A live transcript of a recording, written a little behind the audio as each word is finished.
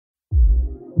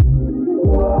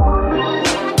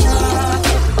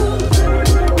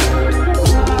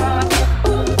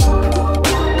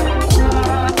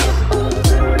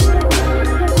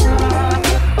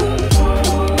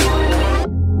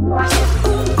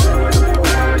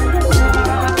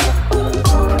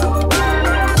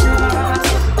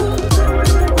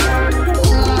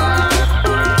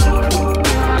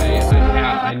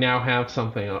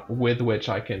something with which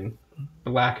I can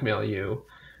blackmail you.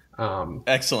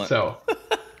 Excellent.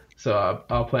 So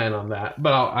I'll plan on that.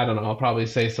 But I don't know. I'll probably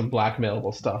say some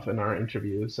blackmailable stuff in our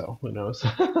interview. So who knows?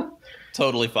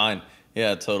 Totally fine.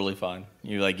 Yeah, totally fine.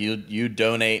 You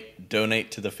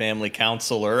donate to the family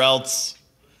council or else,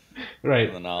 Right.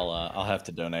 and then I'll have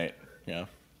to donate. Yeah,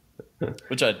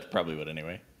 which I probably would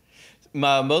anyway.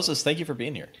 Moses, thank you for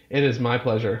being here. It is my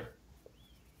pleasure.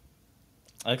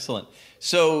 Excellent.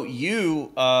 So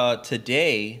you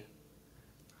today,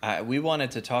 we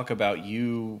wanted to talk about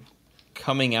you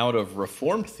coming out of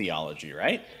Reformed theology,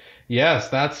 right? Yes,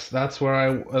 that's where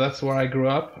I grew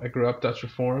up. I grew up Dutch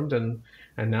Reformed, and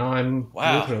now I'm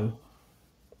Wow. Lutheran.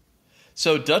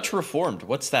 So Dutch Reformed,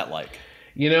 what's that like?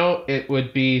 It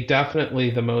would be definitely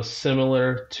the most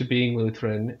similar to being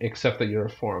Lutheran, except that you're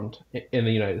Reformed in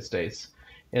the United States,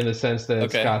 in the sense that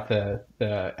it's Okay. got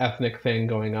the ethnic thing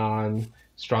going on,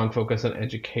 strong focus on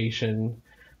education.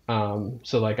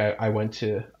 So like I went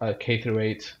to a K through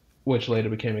 8, which later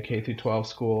became a K through 12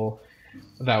 school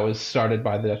that was started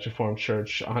by the Dutch Reformed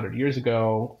Church 100 years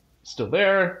ago, still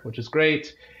there, which is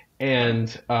great. And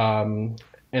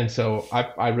so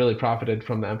I really profited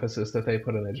from the emphasis that they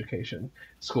put on education.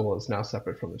 School is now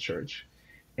separate from the church.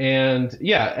 And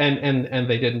yeah, and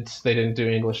they didn't do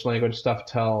English language stuff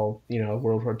till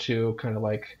World War II, kind of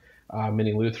like Wow.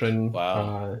 mini Lutheran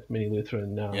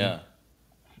Yeah.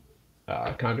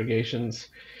 congregations.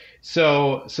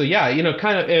 So yeah,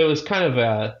 it was kind of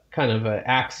a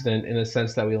accident in the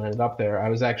sense that we landed up there. I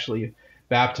was actually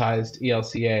baptized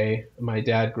ELCA. My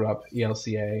dad grew up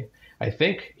ELCA. I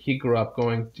think he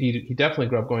definitely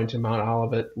grew up going to Mount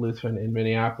Olivet Lutheran in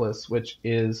Minneapolis, which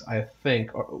is, I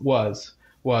think, or was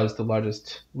the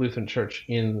largest Lutheran church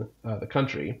in the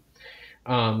country.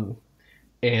 And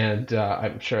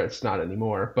I'm sure it's not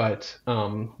anymore, but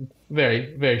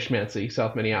very, very schmancy,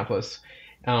 South Minneapolis.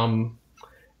 Um,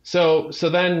 so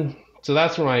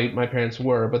that's where my parents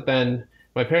were. But then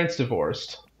my parents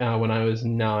divorced when I was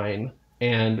 9,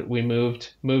 and we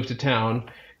moved to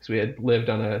town because we had lived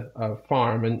on a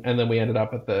farm, and then we ended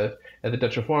up at the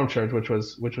Dutch Reformed Church, which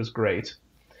was great.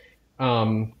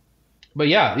 Um, but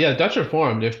yeah, Dutch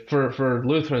Reformed. If for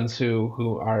Lutherans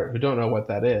who don't know what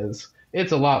that is,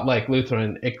 it's a lot like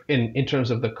Lutheran in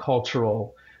terms of the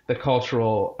cultural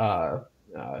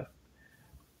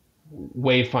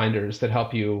wayfinders that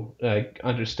help you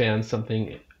understand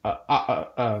something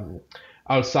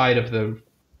outside of the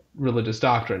religious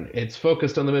doctrine. It's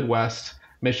focused on the Midwest,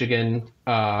 Michigan,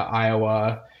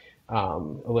 Iowa, a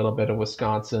little bit of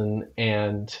Wisconsin,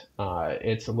 and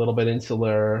it's a little bit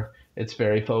insular. It's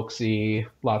very folksy,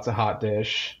 lots of hot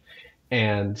dish,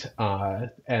 and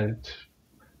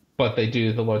but they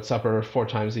do the Lord's Supper 4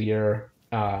 times a year,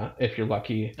 if you're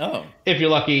lucky. Oh. If you're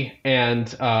lucky,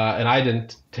 and I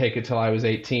didn't take it till I was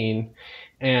 18,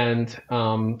 and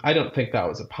I don't think that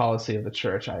was a policy of the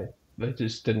church. They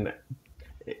just didn't.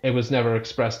 It was never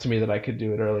expressed to me that I could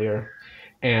do it earlier,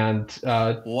 and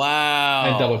double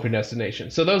Wow.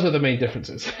 predestination. So those are the main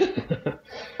differences.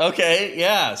 Okay,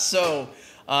 yeah. So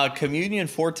communion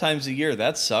 4 times a year,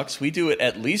 that sucks. We do it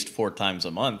at least 4 times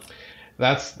a month.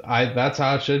 That's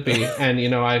how it should be.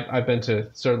 And I've been to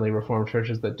certainly Reformed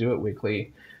churches that do it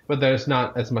weekly, but there's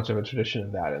not as much of a tradition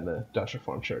of that in the Dutch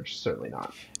Reformed Church. Certainly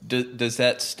not. Does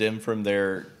that stem from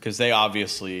their, because they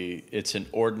obviously, it's an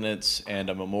ordinance and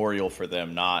a memorial for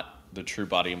them, not the true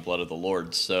body and blood of the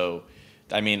Lord. So,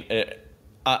 I mean,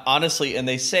 honestly, and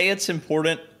they say it's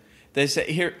important. They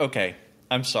say here, okay,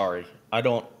 I'm sorry. I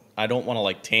don't want to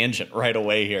like tangent right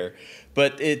away here,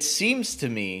 but it seems to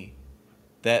me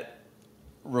that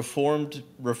reformed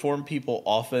people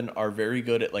often are very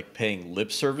good at like paying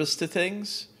lip service to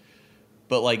things,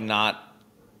 but like not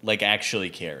like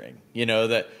actually caring. It's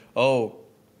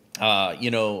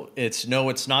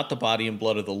not the body and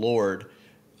blood of the Lord,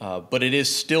 but it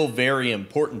is still very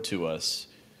important to us.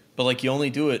 But like you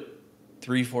only do it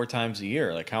 3-4 times a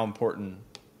year. Like how important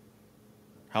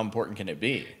can it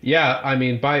be? Yeah, I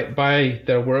mean, by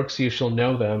their works you shall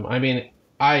know them. I mean,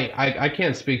 I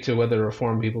can't speak to whether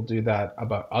Reformed people do that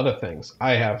about other things.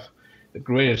 I have the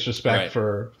greatest respect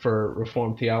Right. for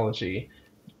Reformed theology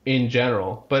in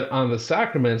general, but on the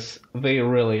sacraments, they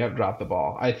really have dropped the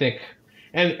ball, I think.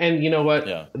 And you know what?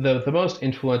 Yeah. The most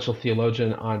influential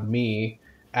theologian on me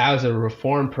as a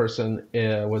Reformed person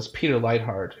was Peter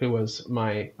Leithart, who was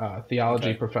my theology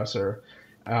Okay. professor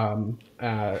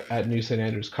at New St.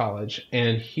 Andrews College,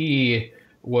 and he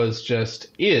was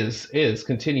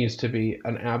continues to be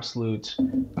an absolute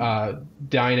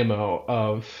dynamo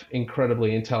of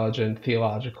incredibly intelligent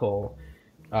theological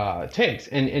takes,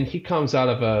 and he comes out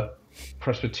of a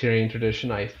Presbyterian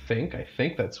tradition. I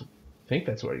think think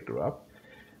that's where he grew up.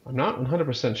 I'm not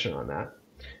 100% sure on that.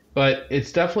 But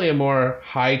it's definitely a more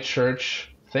high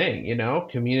church thing,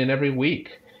 communion every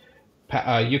week,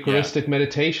 Eucharistic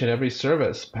meditation every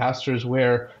service. Pastors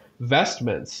wear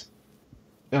vestments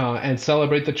and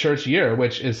celebrate the church year,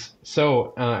 which is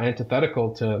so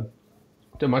antithetical to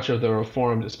much of the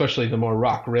Reformed, especially the more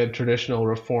rock-ribbed traditional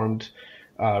Reformed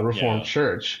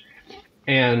church.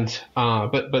 And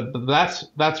but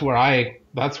that's where I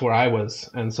was,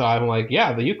 and so I'm like,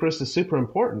 yeah, the Eucharist is super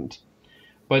important.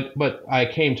 But I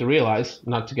came to realize,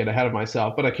 not to get ahead of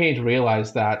myself, but I came to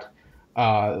realize that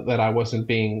I wasn't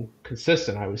being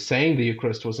consistent. I was saying the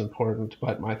Eucharist was important,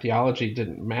 but my theology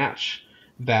didn't match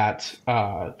that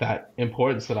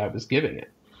importance that I was giving it.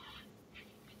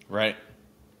 Right.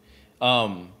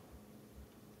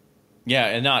 Yeah,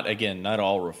 and not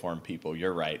all Reformed people.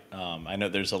 You're right. I know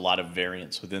there's a lot of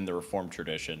variance within the Reformed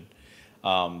tradition,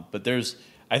 but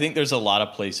I think there's a lot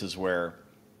of places where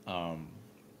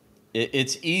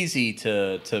it's easy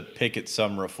to pick at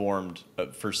some Reformed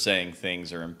for saying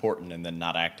things are important and then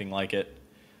not acting like it.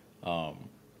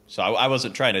 So I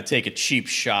wasn't trying to take a cheap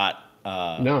shot.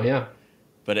 No, yeah.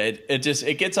 But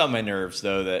it gets on my nerves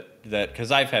though that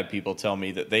because I've had people tell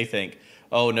me that they think,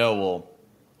 oh no, well,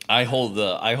 I hold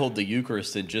the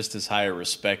Eucharist in just as high a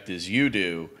respect as you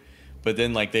do, but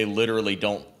then like they literally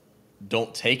don't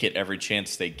take it every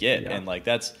chance they get, and like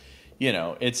that's,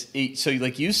 so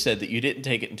like you said that you didn't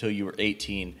take it until you were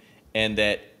 18, and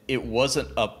that wasn't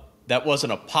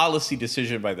a policy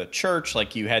decision by the church,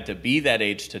 like you had to be that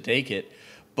age to take it,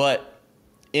 but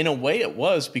in a way it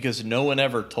was, because no one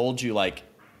ever told you like,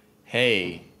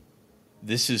 hey,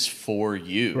 this is for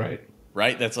you.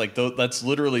 Right? That's like that's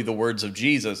literally the words of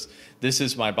Jesus. This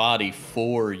is my body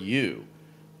for you.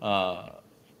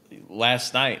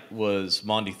 Last night was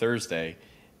Maundy Thursday,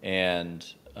 and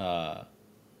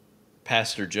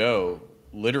Pastor Joe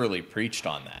literally preached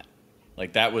on that.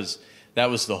 Like that was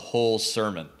the whole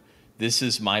sermon. This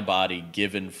is my body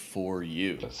given for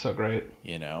you. That's so great.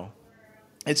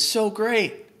 It's so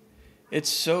great. It's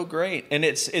so great, and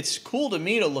it's cool to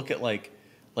me to look at like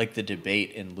the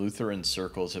debate in Lutheran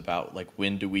circles about like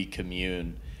when do we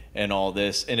commune and all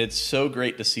this, and it's so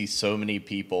great to see so many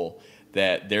people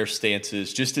that their stance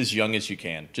is just as young as you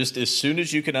can, just as soon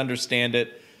as you can understand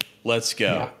it, let's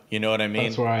go. Yeah. You know what I mean?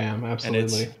 That's where I am,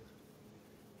 absolutely.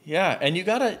 And you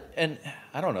gotta, and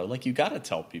I don't know, like you gotta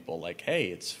tell people like, hey,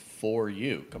 it's for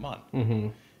you. Come on.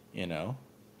 Mm-hmm.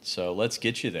 So let's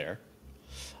get you there.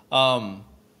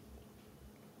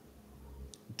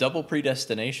 Double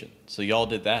predestination. So y'all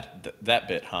did that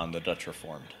bit, huh? The Dutch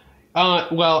Reformed.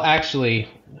 Well, actually,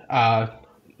 I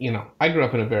grew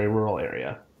up in a very rural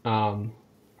area.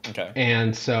 Okay.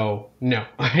 And so, no,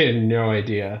 I had no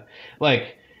idea.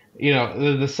 Like,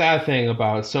 the sad thing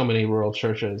about so many rural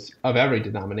churches of every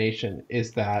denomination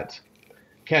is that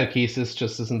catechesis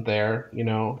just isn't there.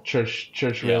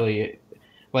 Church really,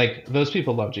 like, those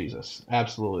people love Jesus.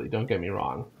 Absolutely. Don't get me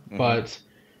wrong. Mm-hmm. But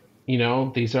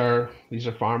these are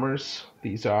farmers.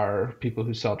 These are people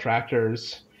who sell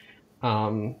tractors.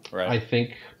 Right. I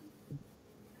think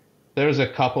there's a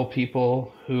couple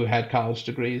people who had college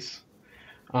degrees.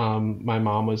 My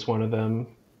mom was one of them,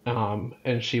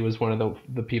 and she was one of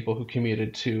the people who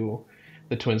commuted to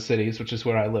the Twin Cities, which is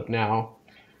where I live now.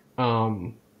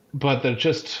 But they're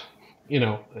just,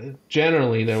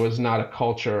 generally there was not a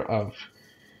culture of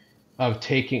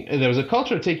taking. There was a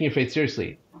culture of taking your faith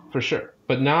seriously, for sure.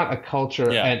 But not a culture,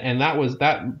 and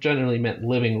that generally meant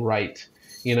living right,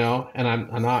 and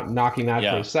I'm not knocking that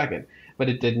for a second, but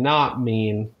it did not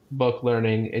mean book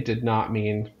learning. It did not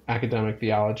mean academic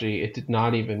theology. It did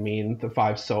not even mean the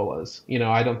 5 solas.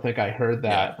 I don't think I heard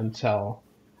that until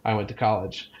I went to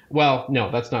college. Well,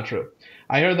 no, that's not true.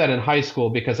 I heard that in high school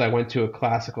because I went to a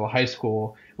classical high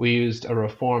school. We used a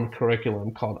Reformed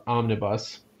curriculum called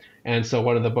Omnibus, and so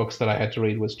one of the books that I had to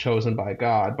read was Chosen by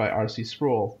God by R.C.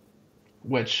 Sproul,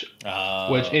 which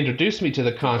introduced me to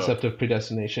the concept of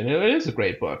predestination. It is a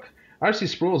great book. R.C.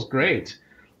 Sproul's great.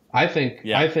 I think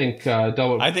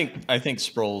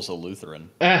Sproul's a Lutheran.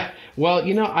 Well,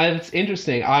 it's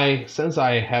interesting. Since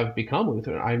I have become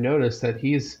Lutheran, I've noticed that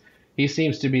he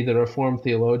seems to be the Reformed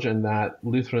theologian that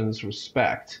Lutherans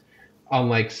respect,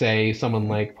 unlike, say, someone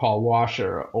like Paul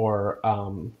Washer or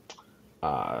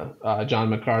John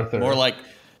MacArthur.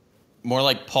 More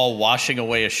like Paul washing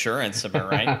away assurance. Am I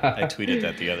right? I tweeted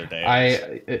that the other day.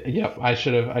 I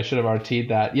should have RT'd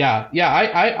that. Yeah.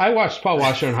 I watched Paul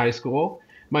Washer in high school.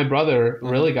 My brother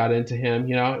really got into him.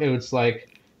 It was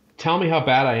like, tell me how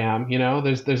bad I am.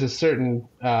 There's a certain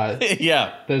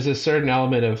there's a certain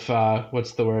element of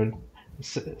what's the word,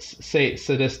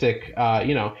 sadistic,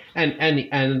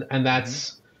 and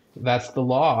that's the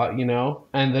law,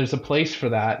 and there's a place for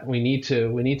that. We need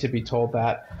to be told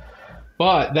that.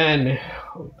 But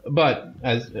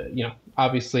as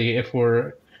obviously, if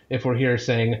we're here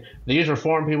saying these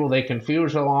Reformed people, they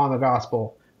confuse the law and the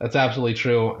gospel, that's absolutely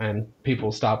true, and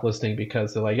people stop listening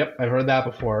because they're like, "Yep, I've heard that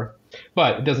before,"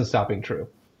 but it doesn't stop being true.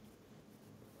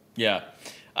 Yeah,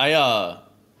 I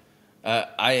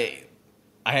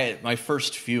had my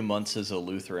first few months as a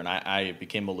Lutheran. I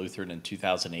became a Lutheran in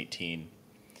 2018,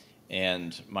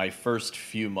 and my first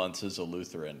few months as a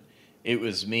Lutheran, it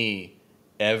was me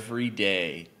every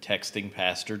day texting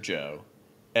Pastor Joe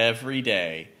every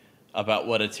day about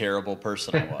what a terrible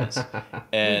person I was.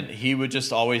 And he would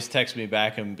just always text me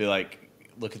back and be like,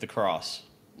 look at the cross,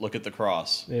 look at the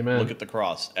cross, Amen. Look at the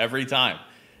cross every time,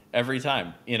 and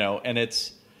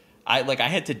I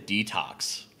had to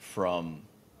detox from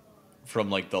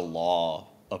like the law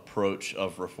approach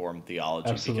of Reformed theology.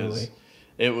 Absolutely.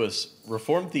 Because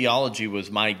Reformed theology was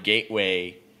my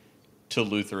gateway to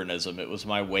Lutheranism. It was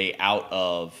my way out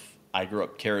of, I grew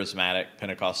up charismatic,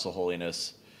 Pentecostal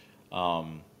holiness,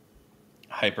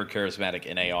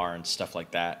 hyper-charismatic NAR and stuff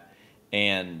like that.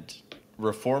 And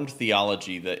Reformed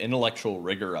theology, the intellectual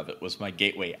rigor of it, was my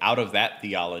gateway out of that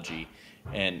theology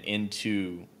and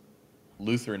into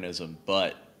Lutheranism.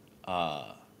 But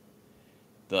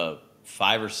the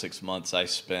 5 or 6 months I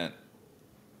spent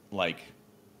like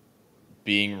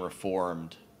being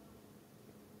Reformed,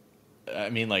 I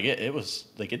mean, like it was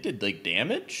like it did like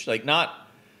damage, like not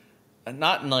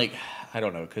in like, I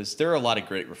don't know, because there are a lot of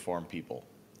great Reformed people,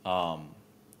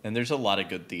 and there's a lot of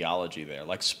good theology there,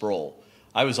 like Sproul.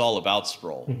 I was all about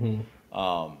Sproul,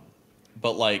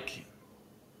 but like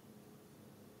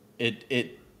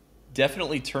it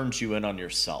definitely turns you in on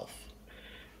yourself.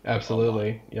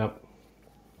 Absolutely, yep.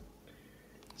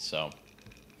 So,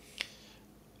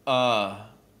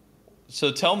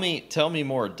 so tell me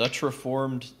more. Dutch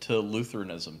Reformed to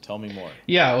Lutheranism. Tell me more.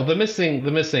 Yeah, well, the missing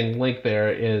link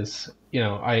there is,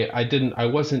 I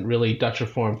wasn't really Dutch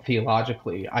Reformed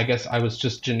theologically. I guess I was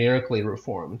just generically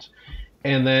Reformed.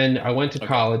 And then I went to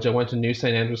college. I went to New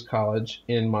St. Andrews College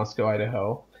in Moscow,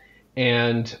 Idaho.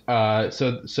 And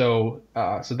so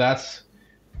that's,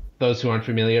 those who aren't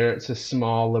familiar, it's a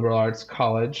small liberal arts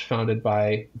college founded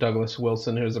by Douglas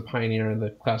Wilson, who was a pioneer in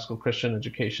the classical Christian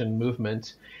education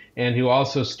movement, and who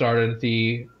also started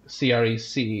the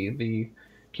CREC, the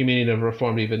Community of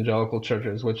Reformed Evangelical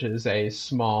Churches, which is a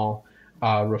small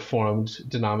Reformed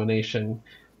denomination,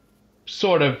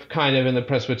 sort of kind of in the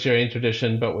Presbyterian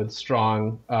tradition, but with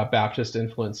strong Baptist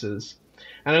influences.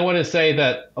 And I want to say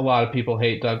that a lot of people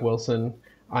hate Doug Wilson.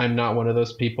 I'm not one of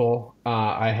those people.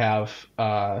 I have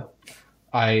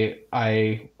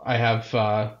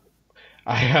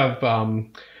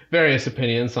various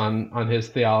opinions on his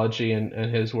theology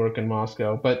and his work in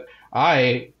Moscow, but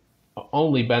I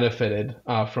only benefited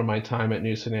from my time at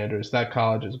New St. Andrews. That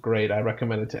college is great. I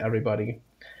recommend it to everybody.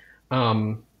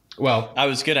 Well, I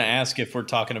was going to ask if we're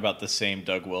talking about the same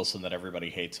Doug Wilson that everybody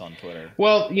hates on Twitter.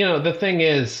 Well, the thing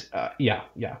is, yeah.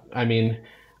 I mean,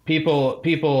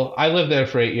 people, I lived there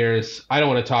for 8 years. I don't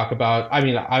want to talk about, I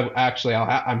mean,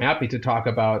 I'm happy to talk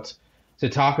about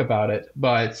it,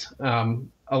 but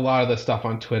a lot of the stuff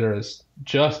on Twitter is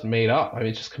just made up. I mean,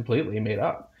 it's just completely made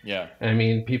up. Yeah. I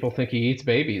mean, people think he eats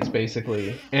babies,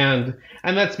 basically. And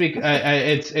that's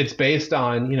because it's based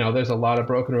on, there's a lot of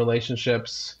broken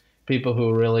relationships, people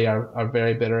who really are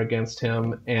very bitter against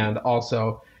him, and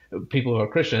also people who are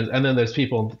Christians. And then there's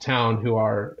people in the town who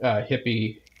are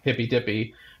hippy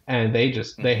dippy, and they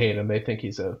hate him. They think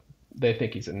he's a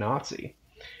Nazi.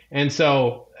 And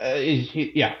so,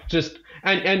 I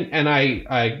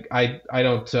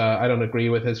don't agree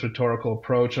with his rhetorical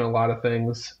approach on a lot of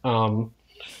things,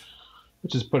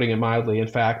 which is putting it mildly, in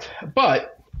fact.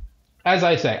 But as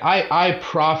I say, I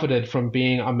profited from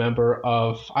being I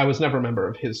was never a member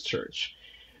of his church.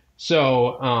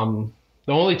 So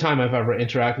the only time I've ever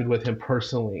interacted with him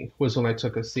personally was when I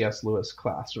took a C.S. Lewis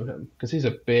class from him, because he's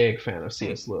a big fan of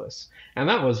C.S. Lewis. And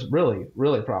that was really,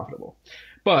 really profitable.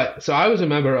 But so I was a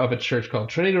member of a church called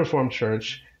Trinity Reformed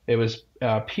Church. It was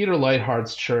Peter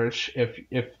Leithart's church,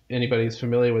 if anybody's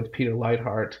familiar with Peter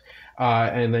Leithart.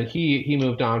 And then he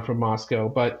moved on from Moscow,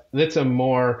 but it's a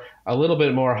little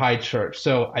bit more high church.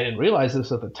 So I didn't realize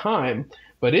this at the time,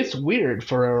 but it's weird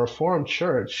for a Reformed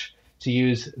church to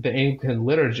use the Anglican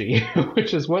liturgy,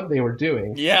 which is what they were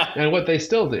doing. Yeah. And what they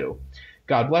still do.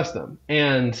 God bless them.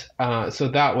 And so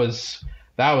that was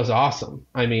awesome.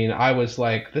 I mean, I was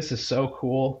like, this is so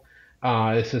cool.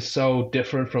 This is so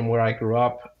different from where I grew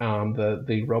up.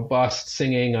 The robust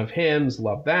singing of hymns,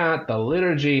 love that. The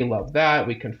liturgy, love that.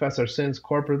 We confess our sins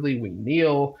corporately. We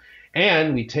kneel,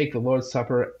 and we take the Lord's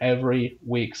Supper every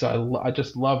week. So I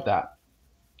just love that,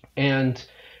 and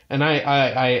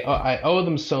I owe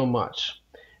them so much.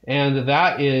 And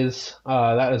that is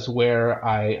where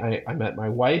I met my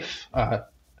wife.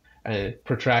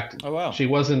 Protract. Oh wow. She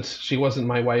wasn't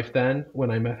my wife then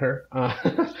when I met her.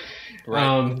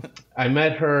 Right. I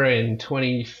met her in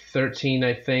 2013,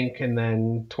 I think, and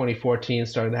then 2014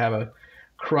 started to have a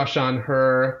crush on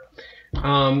her.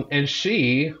 And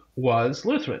she was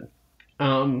Lutheran.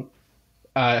 Um,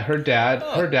 her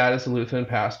Oh. dad is a Lutheran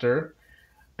pastor,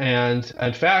 and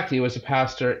in fact, he was a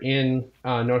pastor in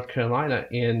North Carolina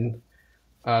in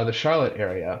the Charlotte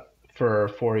area for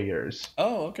 4 years.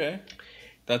 Oh, okay.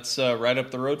 That's right up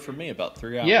the road from me, about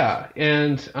 3 hours. Yeah,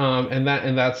 and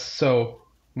that's so.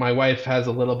 My wife has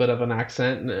a little bit of an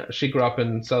accent. She grew up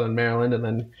in Southern Maryland, and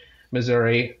then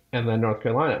Missouri, and then North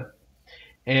Carolina.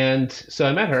 And so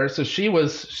I met her. So she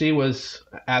was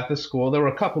at the school. There were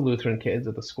a couple Lutheran kids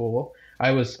at the school.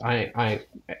 I was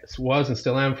and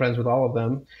still am friends with all of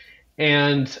them,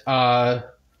 and the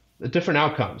different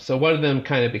outcomes. So one of them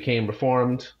kind of became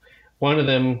Reformed. One of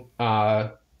them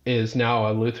is now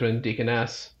a Lutheran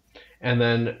deaconess, and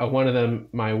then one of them,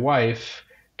 my wife,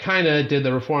 kind of did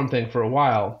the Reformed thing for a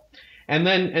while,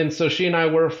 and so she and I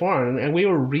were Reformed, and we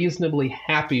were reasonably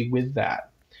happy with that.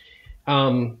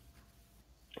 Um,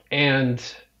 and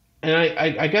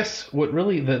I guess what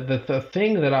really the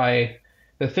thing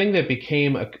that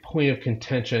became a point of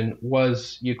contention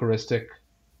was Eucharistic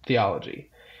theology,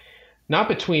 not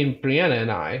between Brianna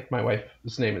and I. My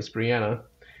wife's name is Brianna,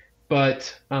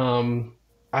 but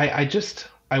I just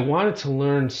I wanted to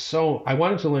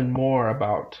learn more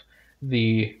about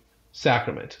the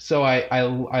sacrament. So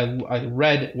I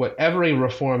read what every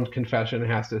Reformed confession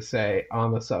has to say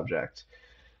on the subject,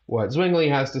 what Zwingli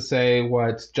has to say,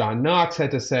 what John Knox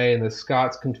had to say in the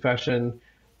Scots Confession.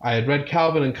 I had read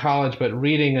Calvin in college, but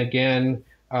reading again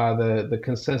the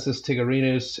Consensus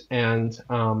Tigerinus and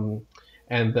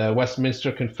the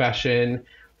Westminster Confession.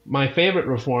 My favorite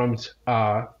Reformed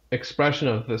expression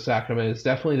of the sacrament is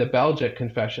definitely the Belgic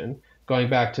Confession, going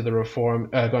back to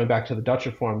the Dutch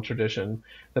Reformed tradition.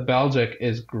 The Belgic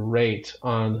is great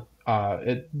on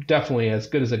it, definitely as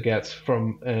good as it gets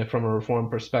from a Reformed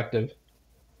perspective,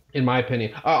 in my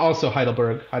opinion. Also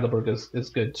Heidelberg is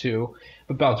good too,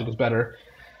 but Belgic is better.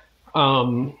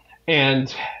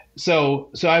 And so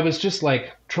I was just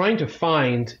like trying to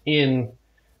find in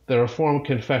the Reformed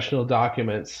confessional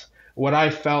documents what I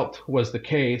felt was the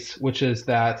case, which is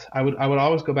that I would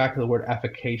always go back to the word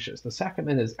efficacious. The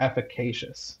sacrament is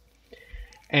efficacious,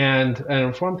 and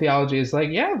Reformed theology is like,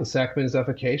 yeah, the sacrament is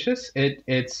efficacious.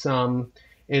 It's a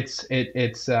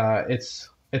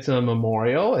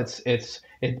memorial.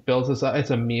 It builds us up. It's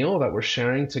a meal that we're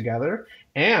sharing together,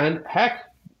 and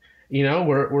heck,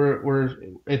 we're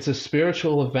it's a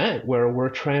spiritual event where we're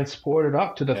transported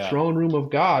up to the Yeah. throne room of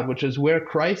God, which is where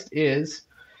Christ is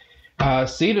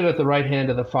seated at the right hand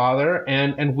of the Father,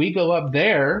 and we go up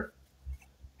there,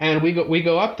 and we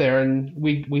go up there, and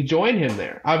we join him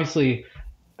there. Obviously,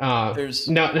 There's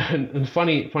now,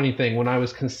 funny thing, when I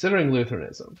was considering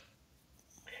Lutheranism,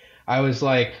 I was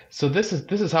like, so this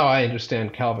is how I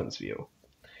understand Calvin's view,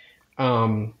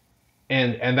 um,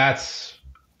 and that's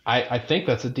I think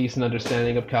that's a decent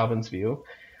understanding of Calvin's view.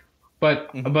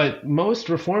 But Mhm. but most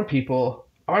Reformed people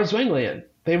are Zwinglian.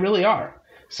 They really are.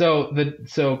 So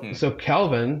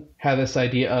Calvin had this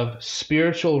idea of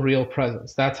spiritual real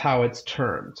presence. That's how it's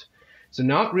termed. So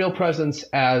not real presence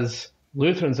as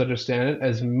Lutherans understand it,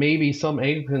 as maybe some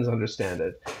Anglicans understand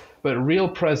it, but real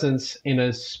presence in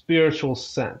a spiritual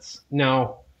sense.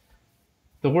 Now,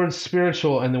 the word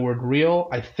spiritual and the word real,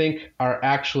 I think, are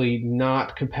actually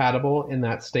not compatible in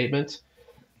that statement.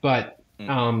 But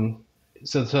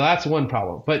so that's one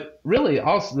problem. But really,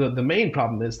 also the main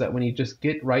problem is that when you just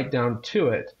get right down to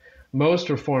it, most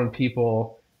Reformed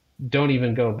people don't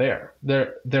even go there.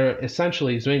 They're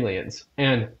essentially Zwinglians,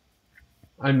 and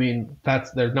I mean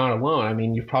they're not alone. I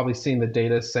mean, you've probably seen the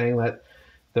data saying that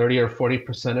 30 or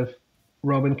 40% of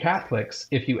Roman Catholics,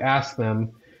 if you ask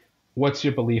them, "What's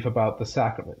your belief about the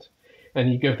sacrament?"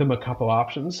 and you give them a couple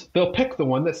options, they'll pick the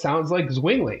one that sounds like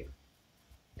Zwingli.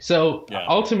 So Yeah.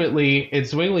 ultimately,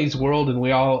 it's Zwingli's world, and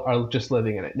we all are just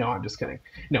living in it. No, I'm just kidding.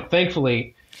 No,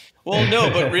 thankfully. Well,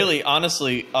 no, but really,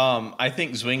 honestly, I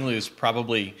think Zwingli is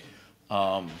probably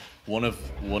one of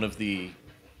one of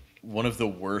the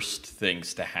worst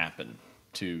things to happen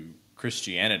to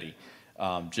Christianity,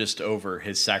 just over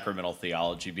his sacramental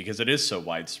theology, because it is so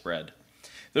widespread.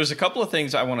 There's a couple of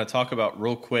things I want to talk about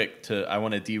real quick. I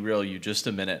want to derail you just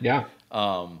a minute. Yeah.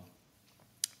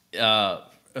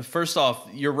 First off,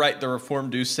 you're right. The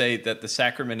Reformed do say that the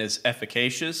sacrament is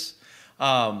efficacious.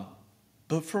 But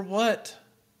for what?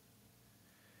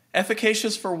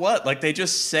 Efficacious for what? Like, they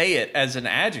just say it as an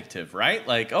adjective, right?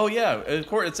 Like, oh yeah, of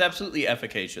course, it's absolutely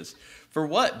efficacious. For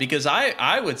what? Because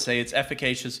I would say it's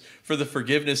efficacious for the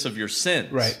forgiveness of your sins.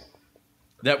 Right.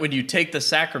 That when you take the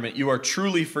sacrament, you are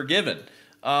truly forgiven.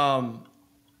 But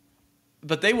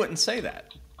they wouldn't say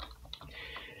that.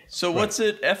 So what's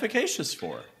it efficacious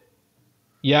for?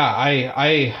 Yeah,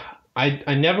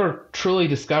 I never truly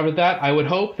discovered that. I would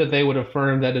hope that they would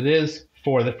affirm that it is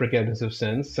for the forgiveness of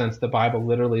sins, since the Bible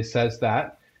literally says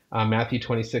that. Matthew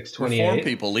 26:28. Reform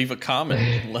people, leave a comment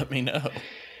and let me know.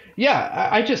 Yeah,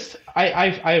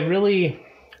 I really,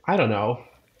 I don't know.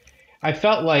 I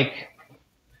felt like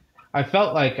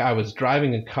I was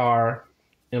driving a car,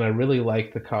 and I really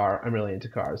liked the car. I'm really into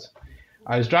cars.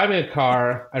 I was driving a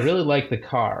car. I really liked the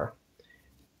car,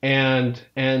 and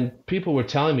people were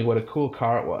telling me what a cool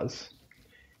car it was.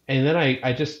 And then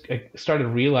I started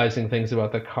realizing things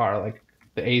about the car, like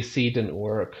the AC didn't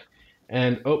work,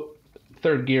 and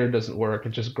third gear doesn't work.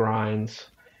 It just grinds.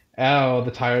 Oh,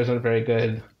 the tires aren't very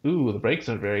good. Ooh, the brakes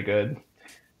aren't very good.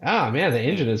 Ah, man, the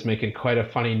engine is making quite a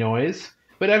funny noise.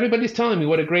 But everybody's telling me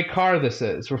what a great car this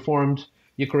is. Reformed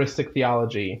Eucharistic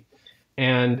Theology,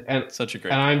 and such a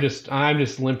great. And I'm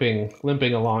just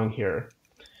limping along here,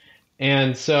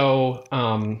 and so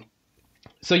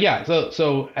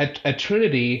at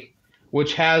Trinity,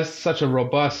 which has such a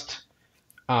robust,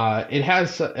 it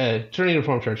has Trinity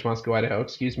Reformed Church, Moscow, Idaho.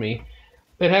 Excuse me.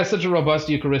 It has such a robust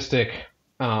Eucharistic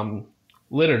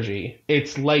liturgy.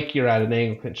 It's like you're at an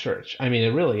Anglican church. I mean,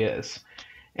 it really is.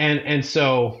 And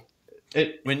so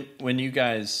when you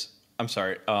guys, I'm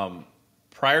sorry,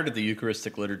 prior to the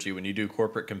Eucharistic liturgy, when you do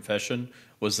corporate confession,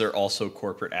 was there also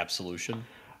corporate absolution?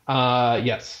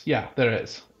 Yes. Yeah, there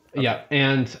is. Okay. Yeah.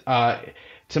 And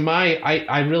to my,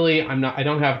 I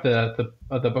don't have the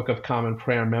Book of Common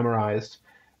Prayer memorized,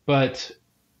 but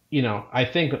I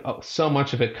think so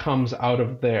much of it comes out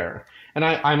of there. And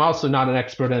I'm also not an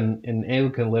expert in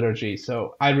Anglican liturgy,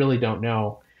 so I really don't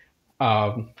know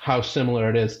how similar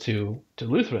it is to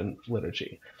Lutheran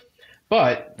liturgy.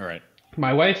 But right.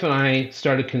 My wife and I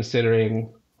started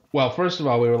considering, well, first of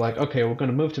all, we were like, okay, we're going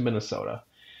to move to Minnesota.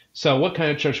 So what kind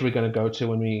of church are we going to go to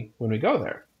when we go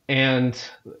there? And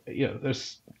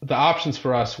there's the options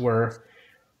for us were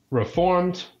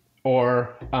Reformed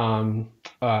or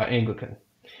Anglican.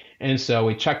 And so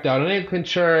we checked out an Anglican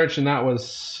church, and that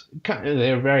was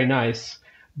they were very nice,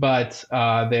 but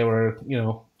they were,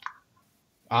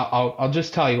 I'll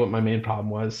just tell you what my main problem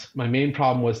was. My main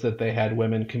problem was that they had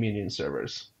women communion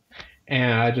servers,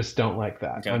 and I just don't like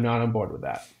that. Okay. I'm not on board with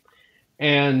that.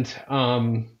 And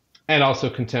also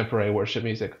contemporary worship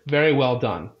music, very well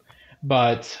done,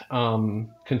 but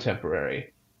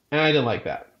contemporary, and I didn't like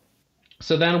that.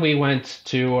 So then we went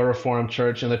to a Reformed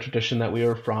church in the tradition that we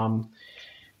were from,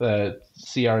 the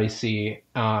CREC,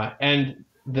 and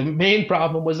the main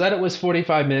problem was that it was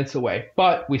 45 minutes away,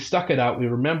 but we stuck it out. We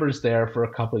were members there for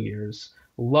a couple of years.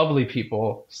 Lovely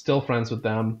people, still friends with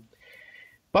them.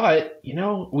 But,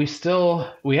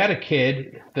 we had a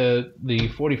kid.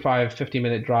 The 45,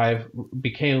 50-minute drive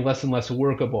became less and less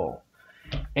workable.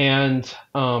 And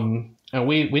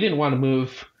we didn't want to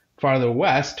move farther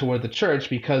west toward the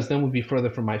church because then we'd be further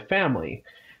from my family.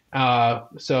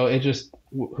 So it just,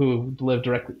 who lived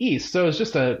directly east. So it was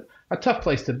just a tough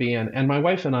place to be in. And my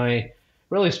wife and I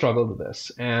really struggled with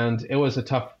this. And it was a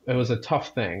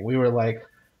tough thing. We were like,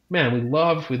 man, we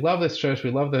love this church.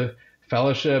 We love the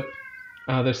fellowship.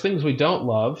 There's things we don't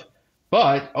love,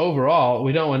 but overall,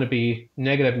 we don't want to be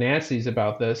negative Nancy's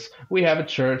about this. We have a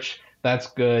church that's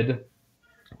good,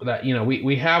 that,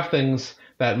 we have things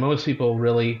that most people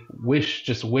really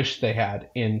wish they had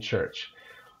in church.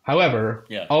 However,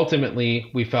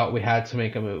 Ultimately, we felt we had to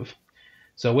make a move.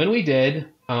 So when we did,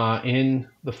 in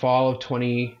the fall of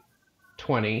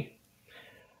 2020,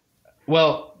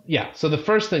 so the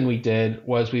first thing we did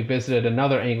was we visited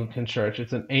another Anglican church.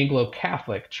 It's an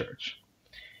Anglo-Catholic church.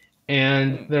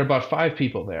 And there are about 5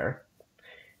 people there.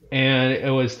 And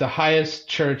it was the highest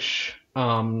church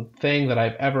thing that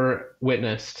I've ever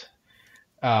witnessed.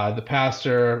 The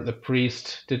pastor, the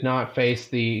priest, did not face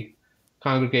the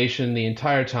congregation the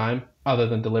entire time, other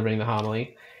than delivering the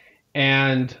homily.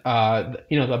 And,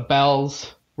 the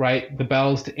bells, right? The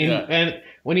bells. And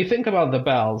when you think about the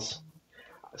bells,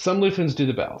 some Lutherans do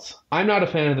the bells. I'm not a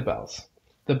fan of the bells.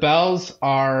 The bells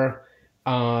are,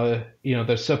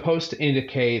 they're supposed to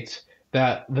indicate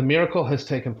that the miracle has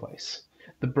taken place,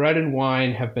 the bread and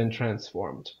wine have been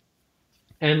transformed.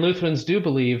 And Lutherans do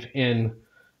believe in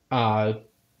not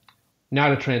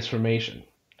a transformation,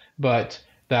 but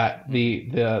that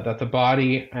the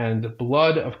body and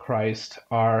blood of Christ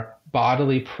are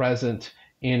bodily present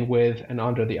in, with, and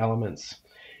under the elements.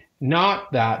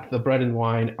 Not that the bread and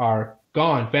wine are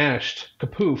gone, vanished,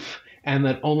 kapoof, and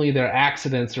that only their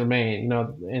accidents remain,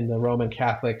 in the Roman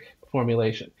Catholic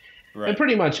formulation. Right. And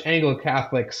pretty much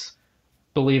Anglo-Catholics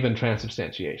believe in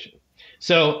transubstantiation.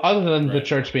 So other than the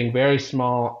church being very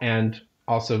small and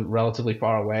also relatively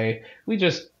far away,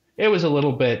 it was a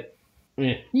little bit,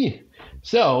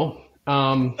 So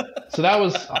that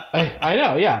was, I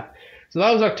know, yeah. So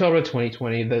that was October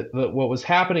 2020. What was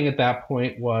happening at that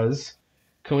point was,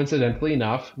 coincidentally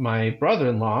enough, my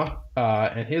brother-in-law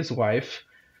and his wife,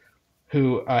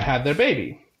 who had their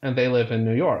baby, and they live in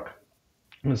New York.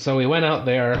 And so we went out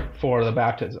there for the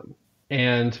baptism.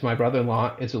 And my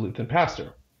brother-in-law is a Lutheran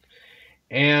pastor.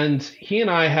 And he and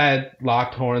I had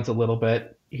locked horns a little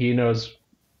bit. He knows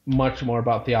much more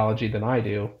about theology than I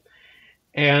do.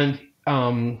 And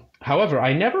however,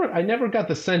 I never got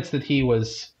the sense that he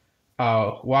was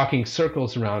walking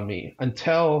circles around me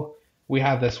until we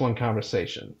had this one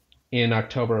conversation in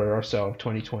October or so of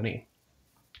 2020.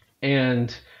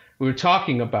 And we were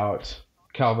talking about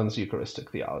Calvin's Eucharistic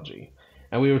theology.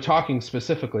 And we were talking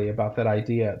specifically about that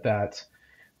idea that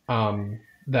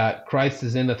that Christ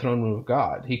is in the throne room of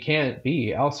God. He can't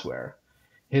be elsewhere.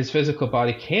 His physical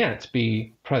body can't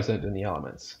be present in the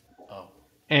elements. Oh.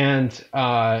 And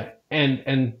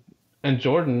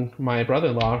Jordan, my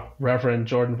brother-in-law, Reverend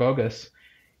Jordan Vogus,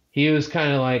 he was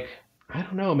kind of like, I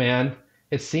don't know, man.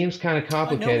 It seems kind of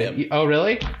complicated. I know him. Oh,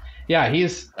 really? Yeah,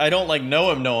 I don't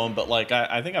know him, but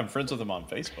I think I'm friends with him on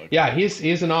Facebook. Yeah,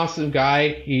 he's an awesome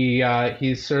guy.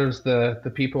 He serves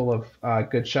the people of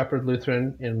Good Shepherd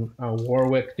Lutheran in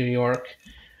Warwick, New York,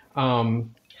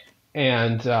 and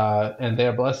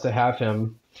they're blessed to have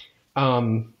him.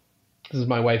 This is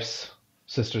my wife's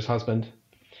sister's husband,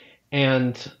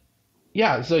 and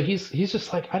yeah, so he's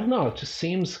just like, I don't know, it just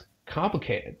seems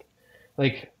complicated.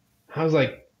 Like, I was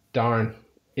like, darn,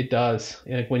 it does.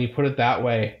 Like, when you put it that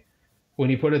way,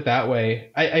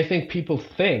 I think people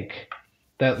think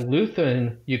that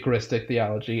Lutheran Eucharistic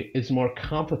theology is more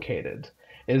complicated,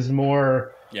 is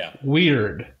more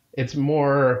weird, it's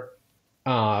more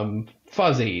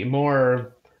fuzzy,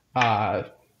 more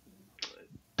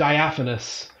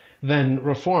diaphanous than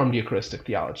Reformed Eucharistic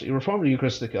theology. Reformed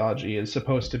Eucharistic theology is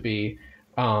supposed to be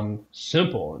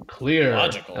simple and clear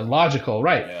and logical,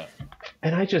 right? Yeah.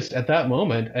 And I just, at that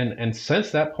moment, and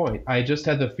since that point, I just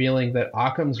had the feeling that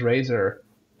Occam's razor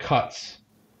cuts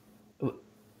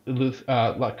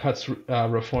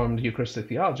Reformed Eucharistic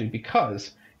theology,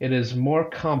 because it is more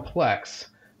complex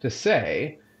to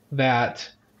say that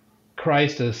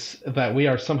that we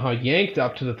are somehow yanked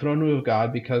up to the throne room of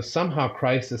God because somehow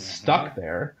Christ is stuck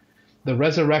there, the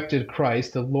resurrected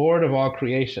Christ, the Lord of all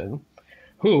creation,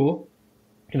 who,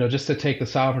 just to take the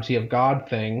sovereignty of God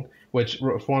thing, which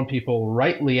Reformed people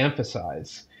rightly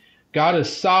emphasize, God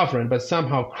is sovereign, but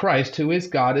somehow Christ, who is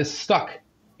God, is stuck.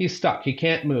 He's stuck. He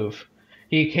can't move.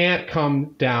 He can't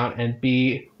come down and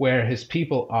be where his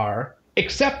people are,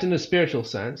 except in a spiritual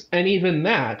sense. And even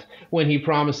that, when he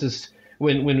promises,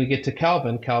 when we get to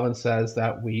Calvin says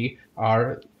that we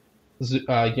are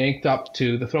yanked up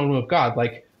to the throne room of God,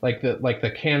 like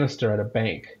the canister at a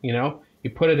bank. You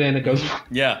put it in, it goes.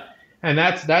 Yeah. And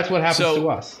that's what happens to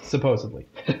us, supposedly.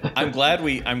 I'm glad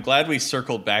we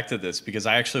circled back to this, because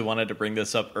I actually wanted to bring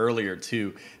this up earlier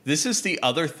too. This is the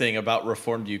other thing about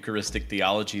Reformed Eucharistic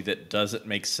theology that doesn't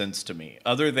make sense to me,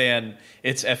 other than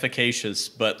it's efficacious,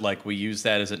 but we use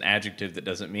that as an adjective that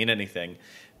doesn't mean anything.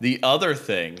 The other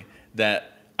thing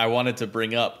that I wanted to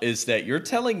bring up is that you're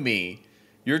telling me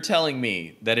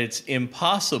that it's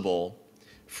impossible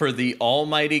for the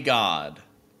Almighty God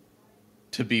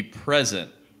to be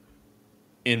present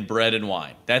in bread and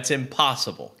wine. That's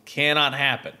impossible. Cannot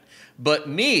happen. But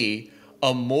me,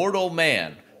 a mortal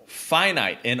man,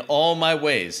 finite in all my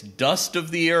ways, dust of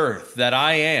the earth that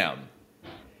I am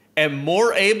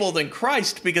more able than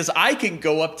Christ, because I can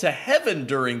go up to heaven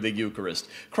during the Eucharist.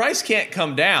 Christ can't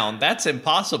come down. That's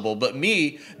impossible. But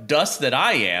me, dust that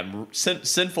I am,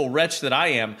 sinful wretch that I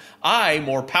am, I,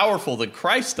 more powerful than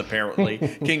Christ apparently,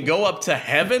 can go up to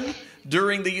heaven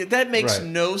during the... That makes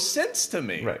no sense to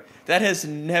me. Right. That has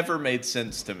never made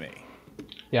sense to me.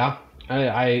 Yeah,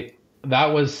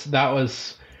 that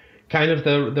was kind of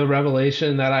the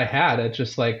revelation that I had. It's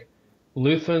just like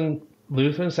Lutheran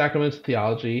sacramental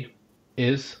theology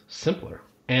is simpler,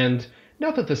 and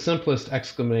not that the simplest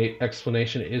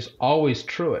explanation is always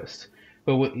truest,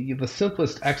 But the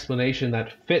simplest explanation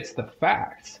that fits the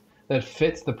facts, that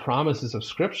fits the promises of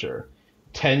Scripture,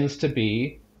 tends to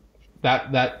be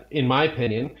that in my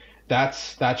opinion, that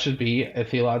should be a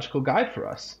theological guide for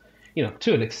us,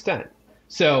 to an extent.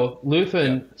 So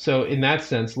so in that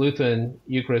sense, Lutheran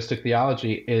Eucharistic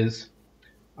theology is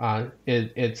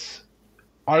it's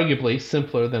arguably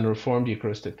simpler than Reformed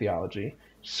Eucharistic theology.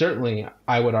 Certainly,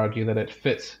 I would argue that it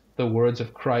fits the words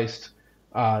of Christ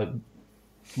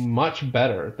much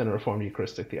better than Reformed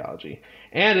Eucharistic theology.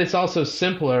 And it's also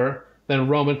simpler than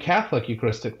Roman Catholic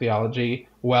Eucharistic theology,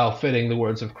 while fitting the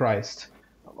words of Christ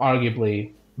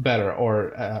arguably better,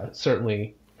 or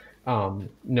certainly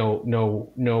no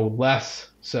less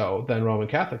so than Roman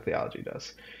Catholic theology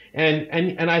does.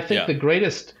 And I think the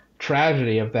greatest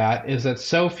tragedy of that is that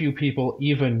so few people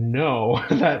even know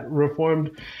that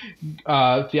Reformed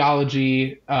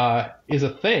theology is a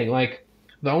thing. Like,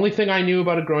 the only thing I knew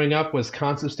about it growing up was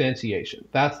consubstantiation.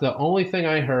 That's the only thing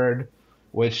I heard,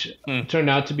 which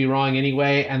turned out to be wrong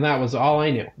anyway, and that was all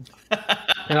I knew.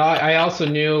 And I also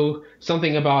knew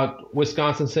something about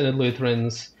Wisconsin Synod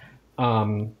Lutherans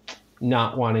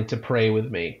not wanting to pray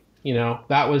with me.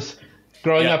 That was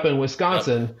growing up in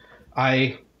Wisconsin.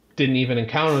 I didn't even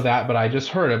encounter that, but I just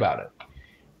heard about it.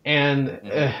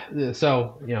 And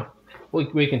so,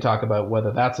 we can talk about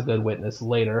whether that's a good witness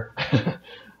later.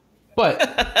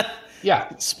 But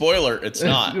yeah, spoiler, it's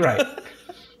not. Right.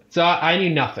 So I knew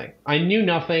nothing.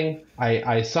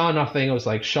 I saw nothing. It was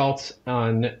like Schultz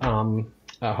on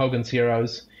Hogan's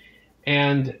Heroes.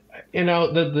 And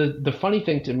the funny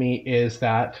thing to me is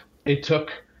that it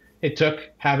took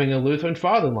having a Lutheran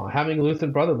father-in-law, having a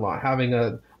Lutheran brother-in-law, having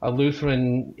a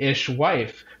Lutheran-ish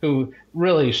wife who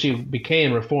really, she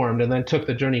became Reformed and then took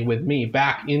the journey with me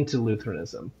back into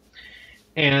Lutheranism.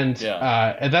 And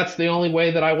that's the only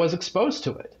way that I was exposed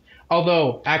to it.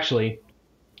 Although, actually,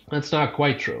 that's not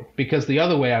quite true, because the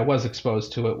other way I was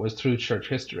exposed to it was through church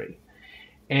history.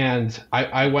 And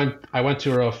I went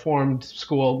to a Reformed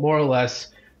school, more or less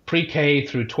pre-K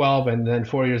through 12 and then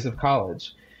 4 years of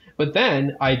college. But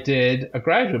then I did a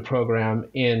graduate program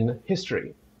in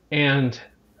history.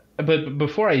 But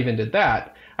before I even did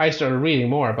that, I started reading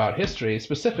more about history.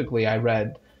 Specifically, I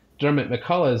read Dermot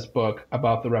McCullough's book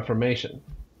about the Reformation.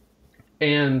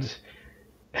 And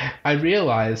I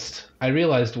realized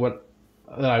that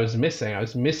I was missing. I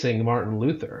was missing Martin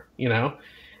Luther,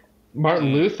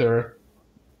 Martin Luther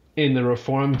in the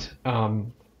Reformed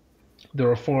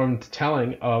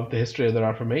telling of the history of the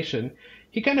Reformation,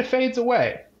 he kind of fades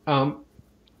away.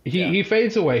 He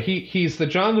fades away. He's the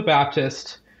John the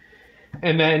Baptist,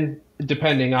 and then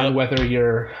depending on whether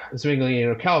you're Zwinglian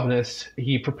or Calvinist,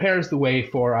 he prepares the way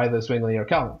for either Zwingli or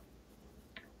Calvin.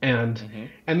 And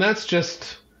that's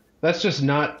just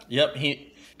not. Yep,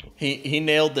 he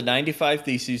nailed the 95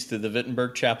 Theses to the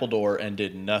Wittenberg chapel door and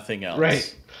did nothing else.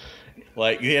 Right.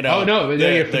 Like, Oh, no,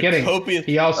 you're forgetting.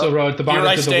 He also wrote the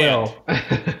bondage of the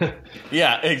will.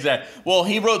 Yeah, exactly. Well,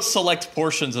 he wrote select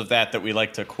portions of that we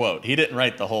like to quote. He didn't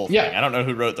write the whole thing. I don't know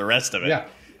who wrote the rest of it. Yeah.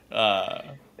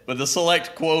 But the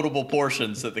select quotable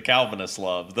portions that the Calvinists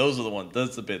love, those are the ones.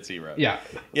 Those are the bits he wrote. Yeah.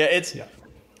 Yeah.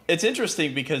 It's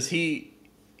interesting because he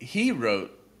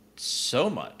wrote so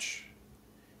much.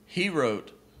 He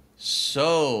wrote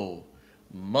so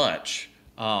much.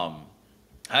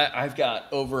 I've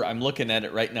got I'm looking at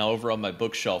it right now over on my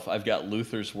bookshelf. I've got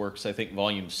Luther's Works. I think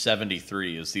volume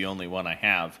 73 is the only one I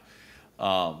have.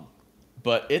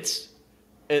 But it's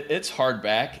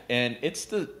hardback, and it's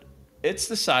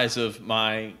the size of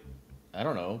my, I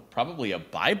don't know, probably a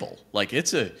Bible. Like,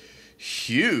 it's a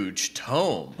huge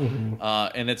tome.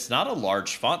 And it's not a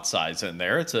large font size in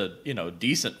there. It's a,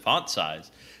 decent font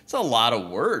size. It's a lot of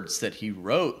words that he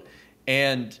wrote.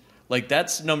 And like,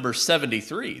 that's number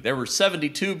 73. There were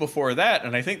 72 before that,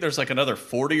 and I think there's like another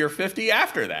 40 or 50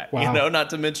 after that. Wow. Not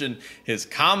to mention his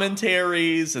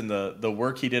commentaries and the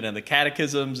work he did in the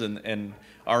catechisms and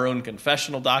our own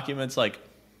confessional documents. Like,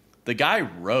 the guy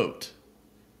wrote.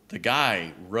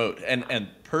 And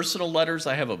personal letters,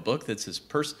 I have a book that's his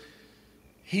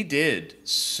he did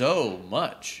so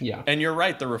much. Yeah. And you're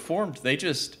right, the Reformed, they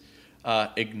just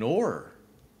ignore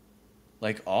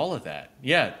like all of that.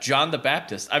 Yeah, John the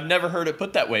Baptist. I've never heard it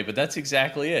put that way, but that's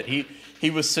exactly it. He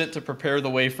was sent to prepare the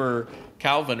way for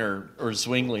Calvin or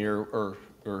Zwingli or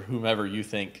whomever you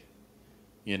think,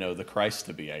 the Christ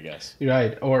to be, I guess.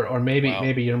 Right. Or maybe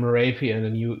you're Moravian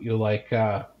and you like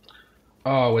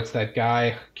what's that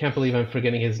guy? Can't believe I'm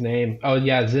forgetting his name. Oh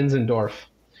yeah, Zinzendorf.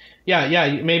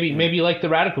 Yeah, maybe you like the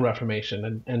Radical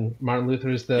Reformation and Martin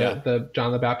Luther is the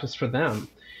John the Baptist for them.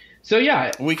 So yeah,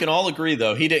 we can all agree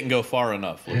though he didn't go far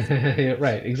enough.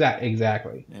 Right,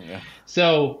 exactly. Yeah.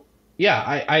 So Yeah,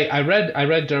 I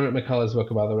read Dermot McCullough's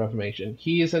book about the Reformation.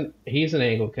 He's an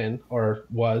Anglican or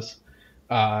was.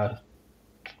 Uh,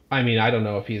 I mean, I don't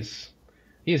know if he's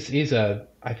a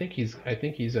I think he's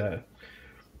a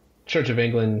Church of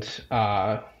England.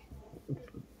 The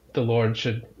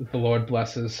Lord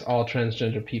blesses all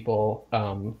transgender people.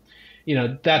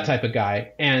 That type of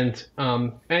guy. And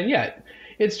yet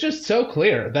it's just so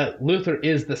clear that Luther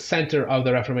is the center of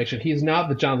the Reformation. He's not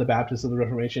the John the Baptist of the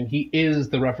Reformation. He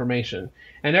is the Reformation.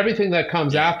 And everything that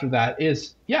comes Yeah. after that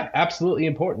is, yeah, absolutely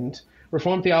important.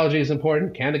 Reformed theology is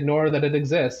important. Can't ignore that it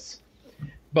exists.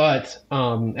 But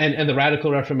and the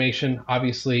radical Reformation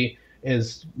obviously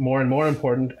is more and more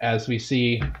important as we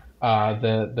see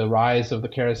the rise of the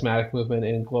charismatic movement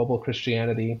in global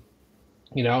Christianity.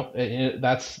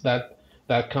 That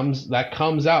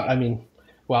comes out. I mean,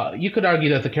 well, you could argue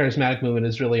that the charismatic movement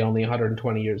is really only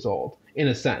 120 years old in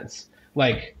a sense.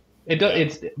 Like it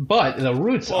does, Yeah. but Well, the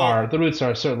roots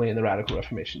are certainly in the radical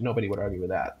Reformation. Nobody would argue with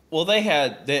that. well, they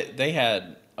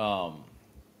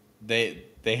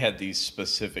had these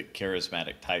specific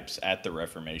charismatic types at the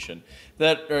Reformation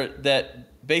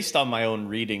that based on my own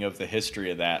reading of the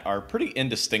history of that are pretty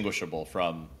indistinguishable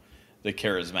from the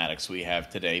charismatics we have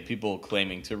today. People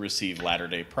claiming to receive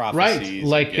latter-day Right? prophecies and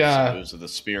Like gifts and moves of the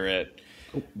Spirit,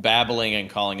 babbling and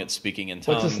calling it speaking in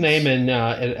what's his tongues. name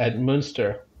at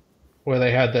Munster, where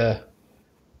they had the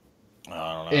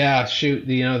I don't know. yeah, shoot.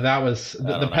 That was I the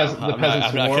don't know. the Peasants'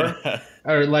 I'm not War, gonna.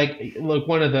 or like look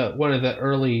one of the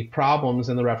early problems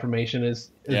in the Reformation is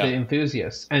the Yeah.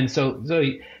 enthusiasts, and so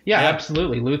yeah, Yeah.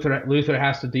 absolutely. Luther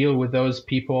has to deal with those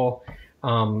people.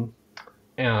 Um,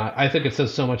 I think it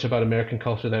says so much about American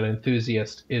culture that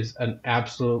enthusiast is an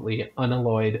absolutely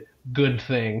unalloyed good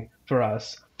thing for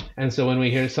us. And so when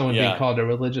we hear someone being Yeah. called a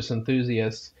religious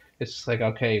enthusiast, it's just like,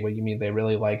 okay, what you mean they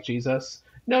really like Jesus?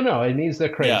 No, no, it means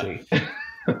they're Yeah. crazy.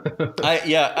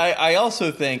 I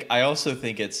also think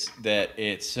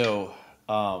it's so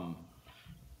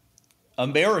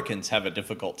Americans have a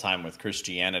difficult time with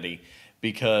Christianity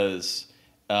because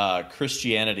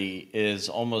Christianity is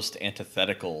almost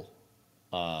antithetical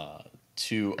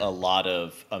to a lot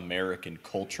of American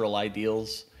cultural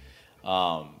ideals.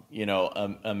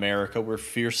 America, we're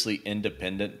fiercely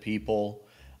independent people,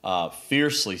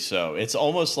 fiercely so. It's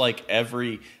almost like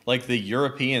like the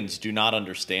Europeans do not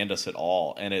understand us at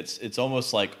all, and it's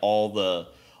almost like all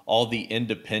the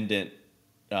independent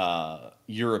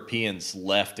Europeans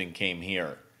left and came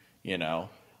here. You know,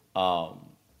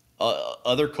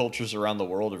 other cultures around the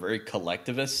world are very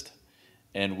collectivist,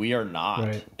 and we are not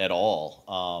Right. at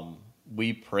all.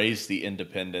 We praise the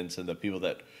independence and the people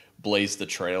that blaze the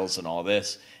trails and all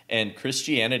this. And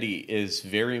Christianity is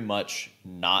very much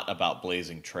not about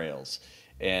blazing trails,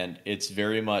 and it's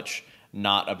very much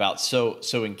not about so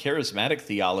in charismatic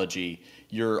theology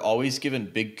you're always given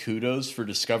big kudos for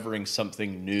discovering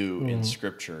something new in Mm.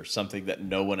 scripture, something that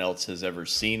no one else has ever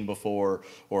seen before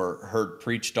or heard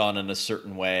preached on in a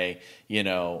certain way.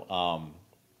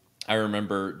 I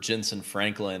remember Jensen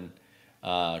Franklin,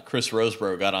 Chris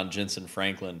Roseborough got on Jensen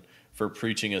Franklin for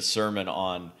preaching a sermon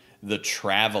on the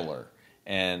traveler,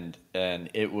 and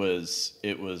it was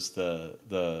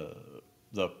the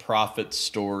prophet's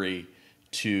story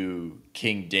to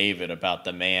King David about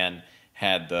the man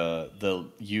had the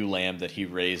ewe lamb that he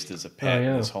raised as a Oh pet in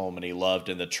yeah. his home and he loved,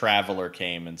 and the traveler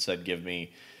came and said, give me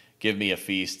a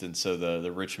feast. And so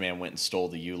the rich man went and stole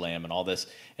the ewe lamb and all this.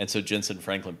 And so Jensen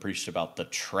Franklin preached about the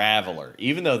traveler,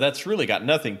 even though that's really got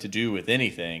nothing to do with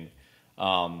anything.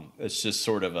 It's just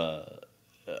sort of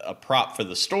a prop for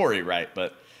the story, right?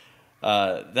 But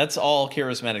that's all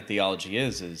charismatic theology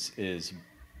is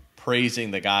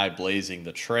praising the guy blazing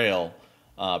the trail,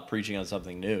 preaching on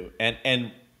something new.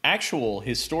 And actual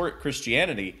historic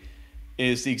Christianity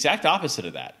is the exact opposite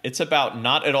of that. It's about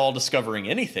not at all discovering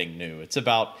anything new. It's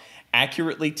about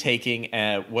accurately taking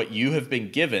what you have been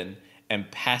given and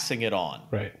passing it on.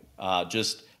 Right.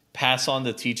 Just pass on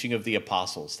the teaching of the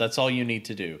apostles. That's all you need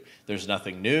to do. There's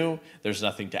nothing new. There's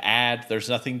nothing to add. There's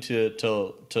nothing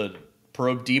to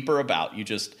probe deeper about. You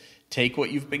just take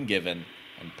what you've been given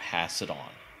and pass it on.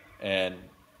 And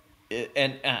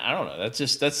I don't know. It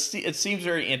seems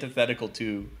very antithetical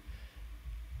to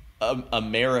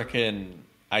American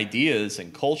ideas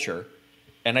and culture,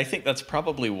 and I think that's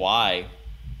probably why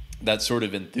that sort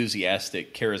of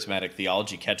enthusiastic, charismatic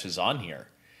theology catches on here, Right.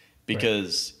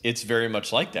 because it's very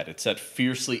much like that. It's that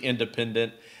fiercely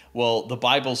independent. Well, the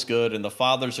Bible's good, and the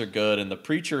fathers are good, and the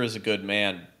preacher is a good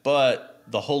man, but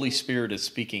the Holy Spirit is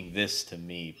speaking this to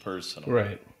me personally.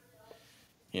 Right.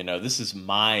 This is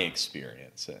my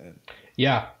experience. And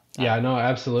Yeah. I Yeah. don't know. No.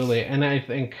 Absolutely. And I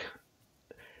think,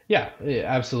 yeah,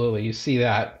 absolutely. You see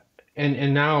that,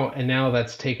 and now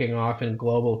that's taking off in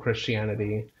global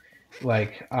Christianity,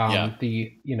 like Yeah.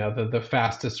 the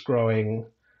fastest growing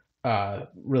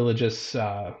religious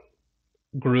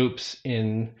groups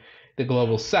in the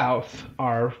global South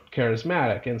are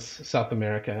charismatic in South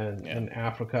America Yeah. and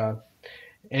Africa,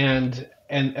 and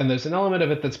there's an element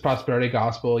of it that's prosperity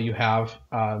gospel. You have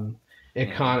Hmm.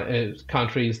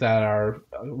 countries that are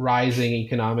rising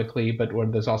economically, but where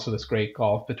there's also this great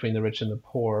gulf between the rich and the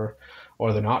poor,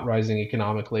 or they're not rising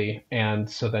economically, and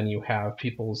so then you have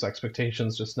people's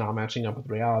expectations just not matching up with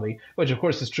reality, which of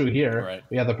course is true here. Right.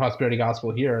 We have the prosperity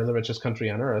gospel here in the richest country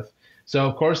on earth, so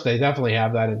of course they definitely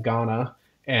have that in Ghana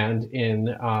and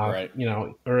in Right.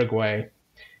 Uruguay.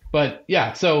 But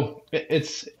yeah, so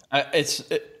it's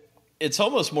It's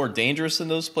almost more dangerous in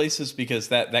those places because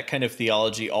that kind of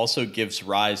theology also gives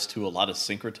rise to a lot of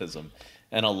syncretism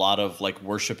and a lot of like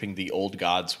worshiping the old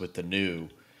gods with the new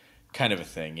kind of a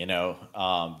thing.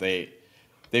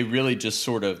 They really just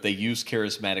sort of they use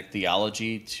charismatic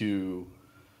theology to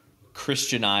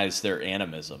Christianize their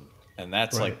animism, and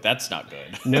that's right. like that's not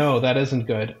good. No, that isn't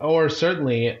good. Or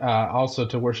certainly also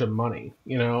to worship money,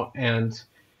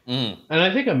 Mm, and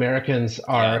I think Americans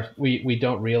yeah, are we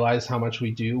don't realize how much we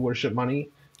do worship money,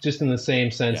 just in the same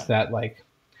sense yeah, that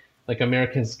like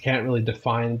Americans can't really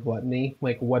define gluttony.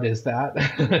 Like, what is that?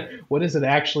 What does it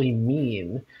actually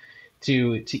mean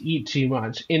to eat too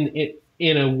much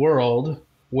in a world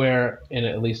where, in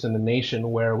at least in a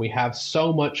nation where we have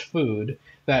so much food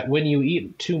that when you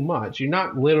eat too much, you're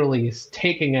not literally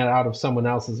taking it out of someone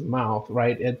else's mouth,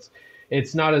 right?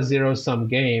 It's not a zero sum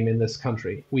game in this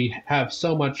country. We have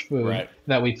so much food right,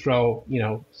 that we throw,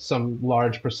 some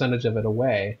large percentage of it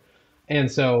away. And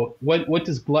so what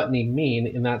does gluttony mean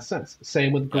in that sense?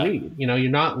 Same with yeah, greed. You're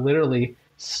not literally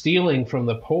stealing from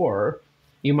the poor.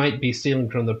 You might be stealing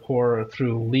from the poor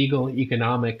through legal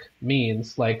economic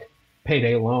means like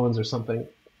payday loans or something,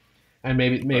 and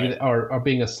maybe right, or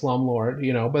being a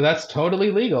slumlord, but that's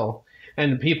totally legal.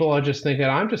 And people are just thinking,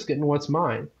 I'm just getting what's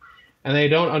mine. And they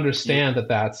don't you, understand that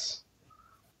that's,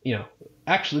 you know,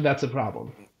 actually that's a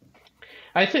problem.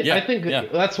 I yeah, yeah, think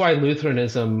that's why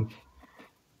Lutheranism.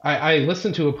 I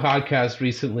listened to a podcast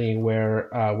recently where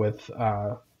with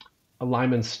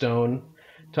Lyman Stone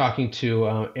talking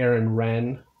to Aaron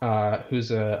Wrenn,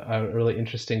 who's a really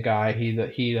interesting guy.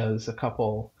 He does a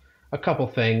couple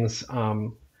things.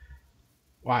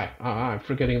 Why I'm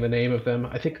forgetting the name of them.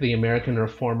 I think the American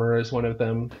Reformer is one of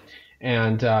them,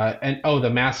 and oh, the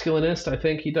Masculinist. I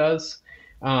think he does.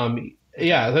 okay,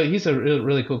 Yeah, he's a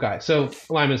really cool guy. So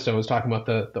Lyman Stone was talking about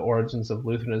the origins of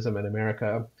Lutheranism in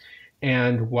America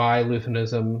and why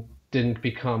Lutheranism didn't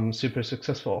become super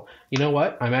successful. You know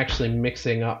what? I'm actually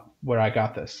mixing up where I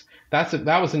got this.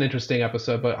 That was an interesting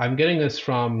episode, but I'm getting this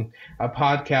from a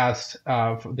podcast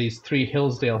these three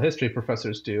Hillsdale history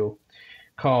professors do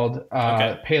called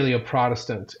okay, Paleo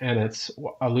Protestant, and it's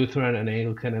a Lutheran, an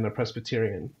Anglican, and a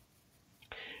Presbyterian.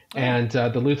 oh, And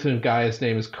the Lutheran guy's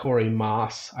name is Corey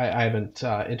Moss. I haven't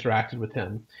interacted with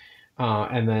him.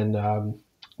 And then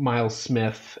Miles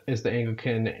Smith is the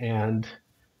Anglican, and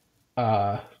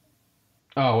uh,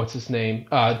 oh, what's his name?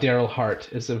 Daryl Hart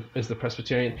is the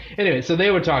Presbyterian. Anyway, so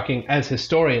they were talking as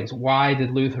historians. Why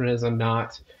did Lutheranism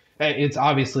not? It's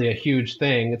obviously a huge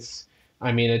thing.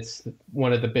 I mean, it's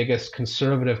one of the biggest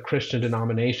conservative Christian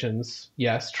denominations.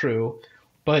 Yes, true,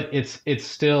 but it's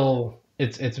still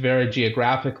it's very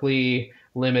geographically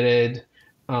limited,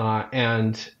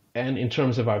 and in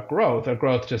terms of our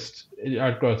growth just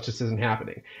isn't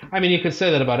happening. I mean, you could say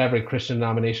that about every Christian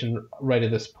denomination right at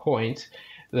this point.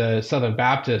 The Southern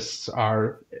Baptists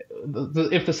are,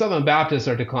 if the Southern Baptists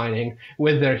are declining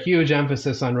with their huge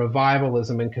emphasis on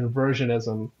revivalism and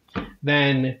conversionism,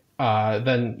 then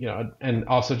and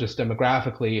also just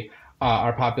demographically,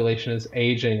 our population is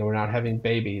aging and we're not having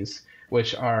babies,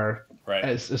 which are, right,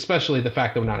 especially the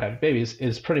fact that we're not having babies,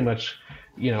 is pretty much,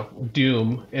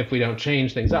 doom if we don't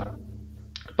change things up.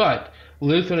 But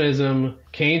Lutheranism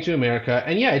came to America,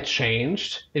 and yeah, it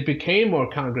changed. It became more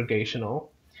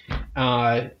congregational.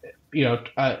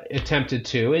 Attempted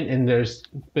to, and there's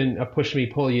been a push me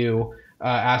pull you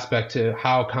aspect to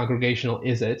how congregational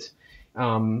is it,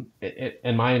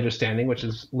 in my understanding, which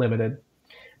is limited.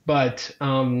 But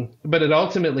it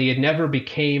ultimately it never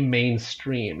became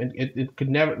mainstream. It could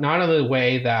never, not in the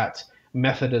way that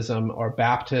Methodism or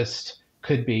Baptist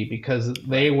could be, because right,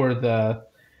 they were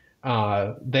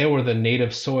the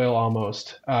native soil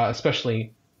almost,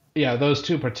 especially, yeah, those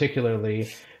two particularly.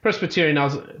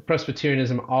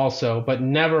 Presbyterianism also, but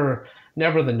never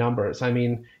the numbers. I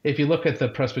mean, if you look at the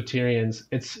Presbyterians,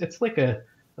 it's like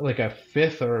a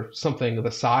fifth or something of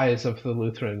the size of the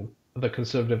Lutheran. the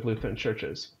conservative Lutheran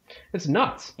churches. It's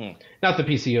nuts. Hmm. Not the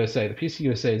PCUSA. The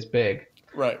PCUSA is big,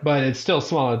 Right. but it's still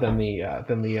smaller than the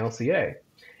LCA.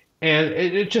 And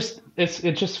it's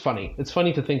just funny. It's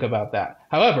funny to think about that.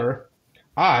 However,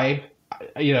 I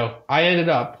ended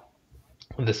up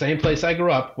in the same place I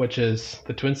grew up, which is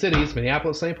the Twin Cities,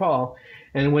 Minneapolis, St. Paul.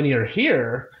 And when you're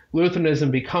here,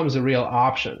 Lutheranism becomes a real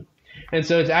option. And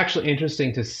so it's actually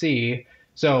interesting to see.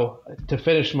 So to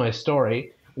finish my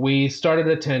story, we started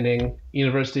attending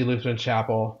University Lutheran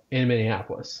Chapel in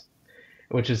Minneapolis,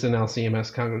 which is an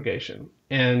LCMS congregation.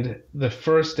 And the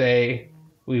first day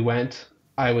we went,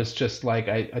 I was just like,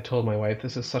 I told my wife,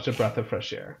 this is such a breath of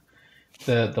fresh air.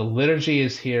 The liturgy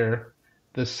is here,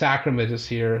 the sacrament is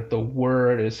here, the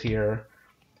word is here,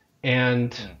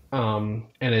 and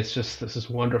it's just, this is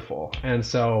wonderful. And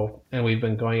we've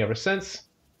been going ever since.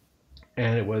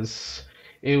 And it was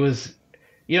it's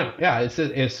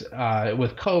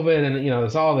with COVID and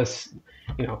there's all this,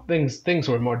 things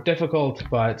were more difficult,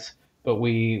 but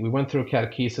we went through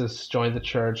catechesis, joined the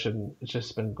church, and it's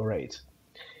just been great.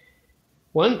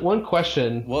 One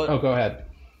question. Oh, go ahead.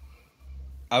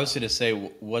 I was going to say,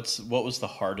 what was the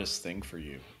hardest thing for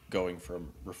you going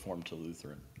from Reformed to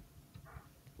Lutheran?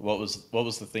 What was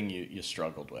the thing you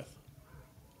struggled with?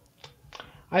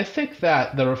 I think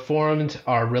that the Reformed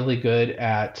are really good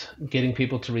at getting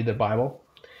people to read their Bible,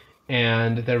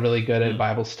 and they're really good at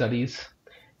Bible studies.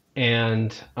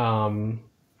 And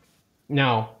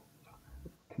now,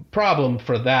 problem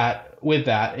with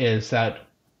that is that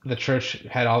the church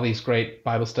had all these great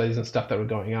Bible studies and stuff that were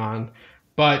going on,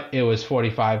 but it was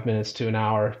 45 minutes to an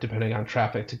hour, depending on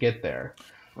traffic, to get there.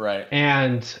 Right.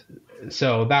 And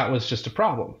so that was just a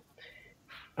problem.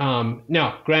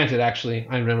 Now, granted, actually,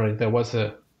 I remember there was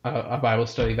a Bible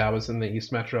study that was in the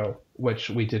East Metro, which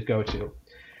we did go to.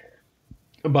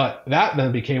 But that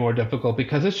then became more difficult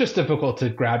because it's just difficult to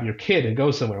grab your kid and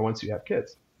go somewhere once you have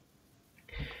kids.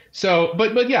 So,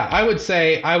 but yeah, I would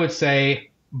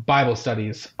say Bible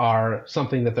studies are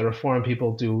something that the Reformed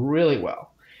people do really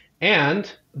well.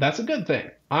 And that's a good thing.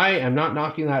 I am not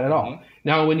knocking that at all.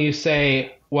 Now, when you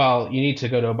say, well, you need to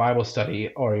go to a Bible study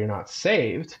or you're not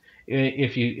saved,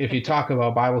 if you talk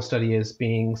about Bible study as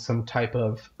being some type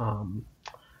of,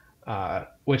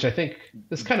 which I think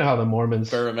is kind of how the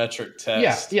Mormons barometric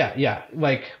test. Yeah.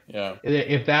 Like,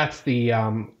 if that's the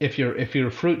if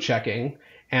you're fruit checking,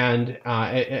 and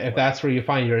if that's where you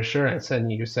find your assurance,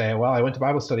 and you say, well, I went to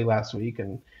Bible study last week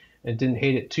and didn't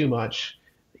hate it too much,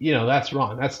 that's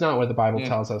wrong. That's not where the Bible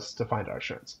tells us to find our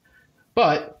assurance.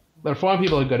 But the Reformed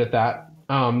people are good at that,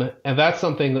 and that's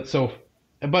something that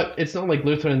but it's not like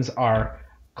Lutherans are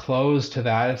closed to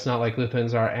that. It's not like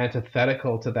Lutherans are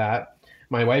antithetical to that.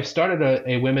 My wife started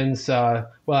a women's, well,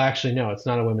 actually, no, it's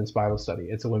not a women's Bible study.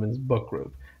 It's a women's book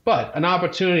group, but an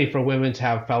opportunity for women to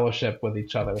have fellowship with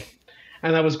each other.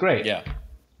 And that was great. Yeah.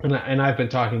 And I've been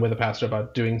talking with the pastor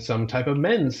about doing some type of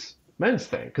men's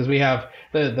thing, because we have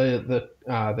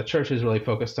the church is really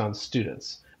focused on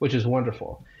students, which is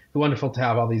wonderful. It's wonderful to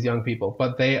have all these young people,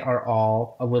 but they are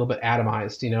all a little bit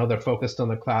atomized. They're focused on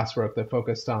their classwork, they're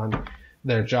focused on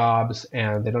their jobs,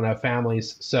 and they don't have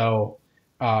families. So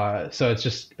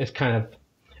it's kind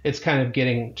of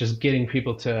getting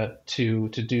people to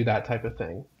do that type of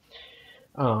thing.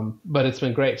 But it's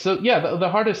been great. So yeah, the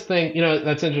hardest thing,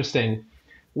 that's interesting.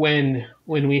 When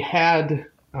we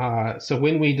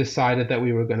decided that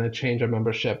we were going to change our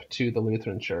membership to the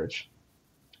Lutheran Church,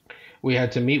 we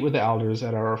had to meet with the elders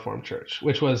at our Reformed Church,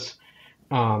 which was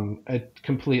a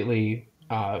completely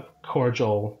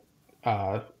cordial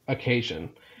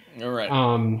occasion. All right.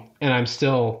 And I'm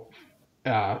still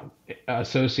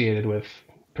associated with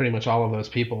pretty much all of those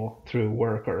people through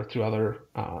work or through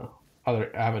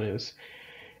other avenues.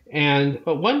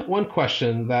 But one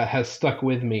question that has stuck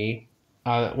with me,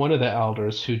 one of the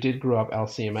elders who did grow up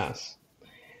LCMS,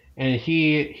 and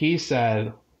he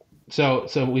said, so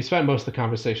we spent most of the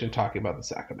conversation talking about the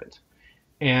sacrament,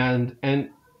 and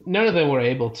none of them were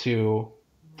able to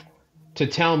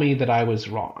tell me that I was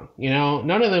wrong.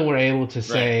 None of them were able to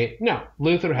say, right, no,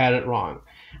 Luther had it wrong.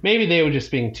 Maybe they were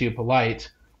just being too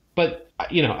polite, but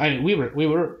we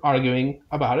were arguing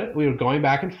about it. We were going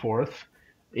back and forth,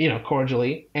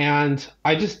 cordially, and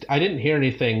I didn't hear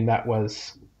anything that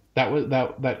was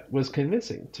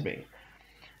convincing to me.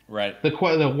 Right.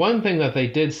 The one thing that they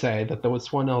did say, that there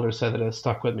was one elder said that has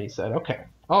stuck with me, said, okay,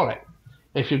 all right,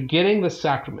 if you're getting the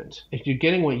sacrament, if you're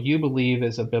getting what you believe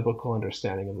is a biblical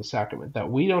understanding of the sacrament that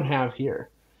we don't have here,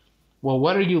 well,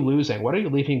 what are you losing? What are you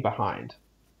leaving behind?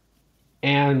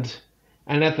 And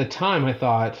at the time I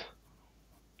thought,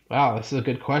 wow, this is a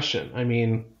good question. I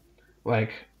mean,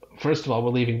 like, first of all,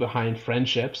 we're leaving behind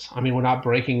friendships. I mean, we're not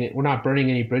burning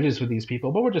any bridges with these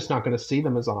people, but we're just not going to see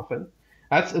them as often.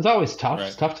 It's always tough. Right.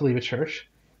 It's tough to leave a church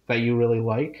that you really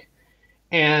like.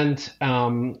 And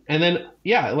then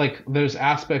yeah, like there's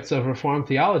aspects of Reformed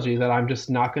theology that I'm just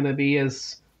not going to be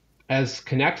as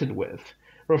connected with.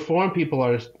 Reformed people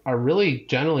are really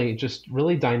generally just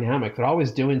really dynamic. They're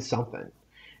always doing something.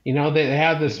 You know, they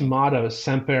have this motto,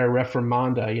 Semper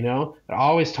Reformanda, you know? They're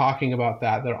always talking about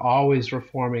that. They're always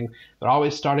reforming. They're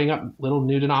always starting up little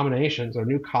new denominations or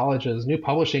new colleges, new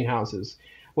publishing houses,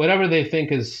 whatever they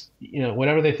think is, you know,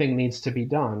 whatever they think needs to be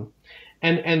done.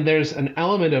 And there's an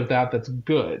element of that that's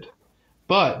good.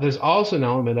 But there's also an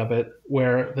element of it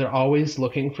where they're always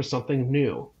looking for something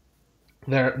new.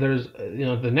 There's you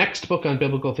know, the next book on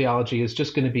biblical theology is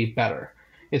just going to be better.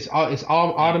 It's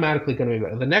all automatically going to be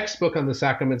better. The next book on the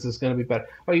sacraments is going to be better.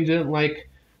 Oh, you didn't like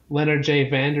Leonard J.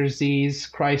 van der Zee's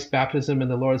Christ, Baptism, and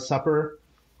the Lord's Supper,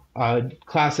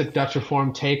 classic Dutch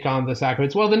Reformed take on the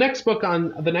sacraments. Well, the next book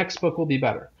will be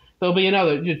better. There'll be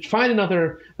another. You find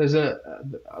another. There's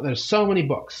so many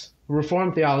books.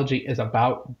 Reformed theology is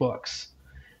about books,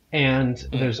 and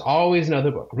there's always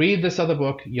another book. Read this other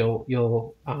book. You'll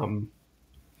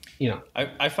you know.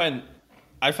 I find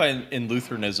in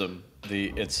Lutheranism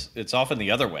it's often the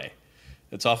other way.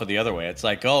 It's often the other way. It's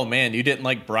like, oh man, you didn't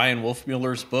like Brian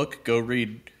Wolfmueller's book? Go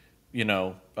read, you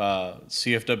know,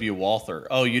 CFW Walther.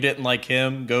 Oh, you didn't like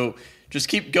him? Go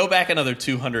back another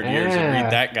 200 years and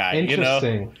read that guy.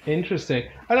 Interesting.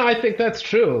 I think that's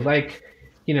true. Like,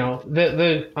 you know,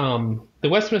 the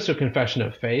Westminster Confession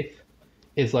of Faith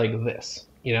is like this.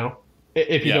 You know,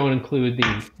 if you don't include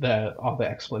all the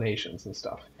explanations and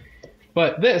stuff.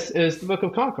 But this is the Book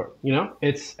of Concord, you know.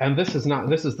 This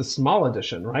is the small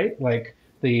edition, right? Like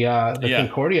the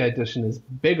Concordia edition is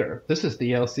bigger. This is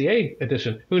the LCA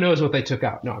edition. Who knows what they took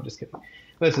out? No, I'm just kidding.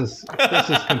 This is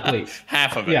complete.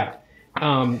 Half of it. Yeah.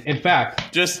 In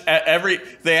fact,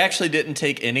 they actually didn't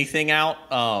take anything out.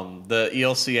 The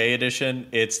ELCA edition,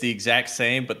 it's the exact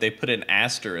same, but they put an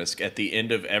asterisk at the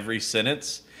end of every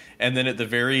sentence. And then at the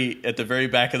very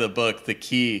back of the book, the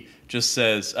key just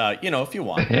says, you know, if you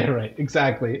want. Right,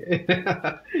 exactly.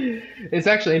 It's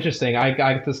actually interesting. I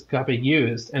got this copy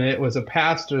used, and it was a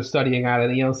pastor studying at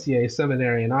an ELCA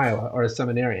seminary in Iowa, or a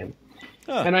seminarian.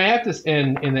 Huh. And I have to,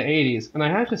 in the 80s, and I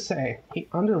have to say, he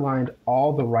underlined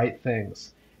all the right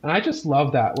things. And I just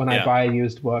love that when I buy a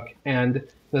used book, and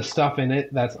the stuff in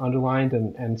it that's underlined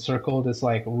and circled is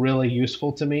like really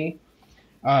useful to me.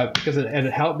 Because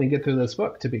it helped me get through this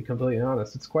book, to be completely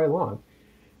honest. It's quite long.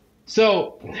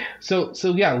 So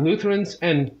yeah, Lutherans,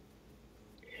 and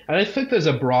I think there's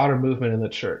a broader movement in the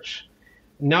church,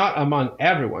 not among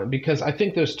everyone, because I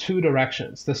think there's two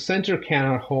directions. The center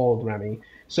cannot hold, Remy.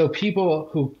 So people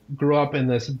who grew up in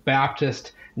this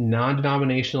Baptist,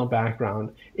 non-denominational background,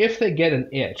 if they get an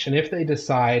itch, and if they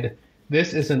decide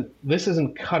this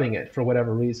isn't cutting it for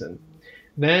whatever reason,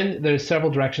 then there's several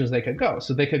directions they could go.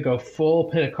 So they could go full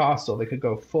Pentecostal. They could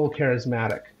go full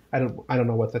charismatic. I don't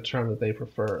know what the term that they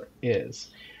prefer is.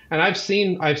 And I've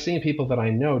seen people that I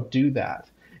know do that.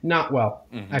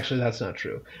 Actually, that's not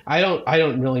true. I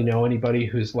don't really know anybody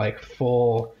who's like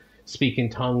full speak in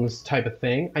tongues type of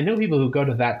thing. I know people who go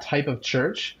to that type of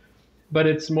church, but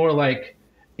it's more like,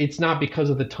 it's not because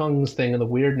of the tongues thing and the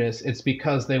weirdness. It's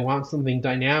because they want something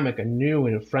dynamic and new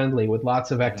and friendly with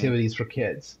lots of activities for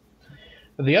kids.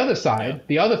 The other side,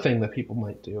 the other thing that people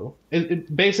might do,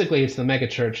 basically it's the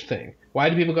megachurch thing. Why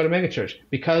do people go to megachurch?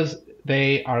 Because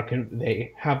they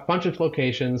have a bunch of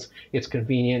locations. It's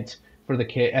convenient for the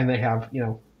kid, and they have, you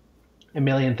know, a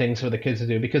million things for the kids to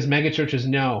do. Because megachurches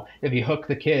know if you hook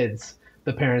the kids,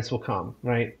 the parents will come,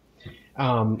 right?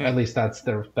 At least that's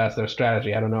their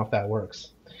strategy. I don't know if that works.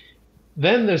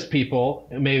 Then there's people,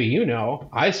 maybe you know,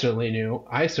 I certainly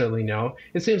know,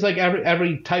 it seems like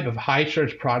every type of high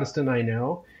church Protestant I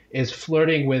know is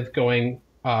flirting with going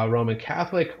Roman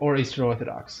Catholic or Eastern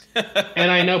Orthodox. And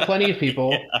I know plenty of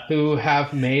people who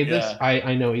have made this.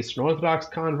 I know Eastern Orthodox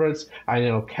converts, I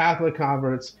know Catholic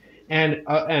converts, and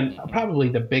probably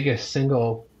the biggest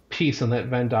single piece on that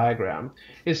Venn diagram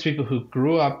is people who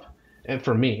grew up, and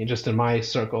for me, just in my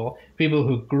circle, people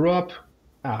who grew up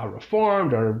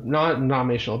Reformed or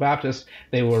non-denominational Baptist.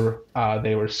 They were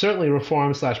certainly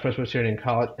Reformed / Presbyterian in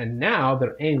college, and now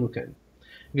they're Anglican,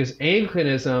 because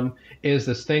Anglicanism is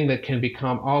this thing that can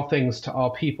become all things to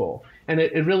all people, and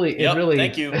it really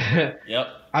Thank you. Yep.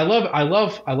 I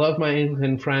love my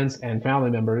Anglican friends and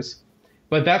family members,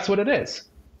 but that's what it is.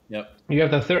 Yep. You have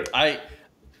the third.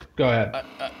 Go ahead.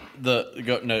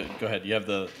 Go ahead. You have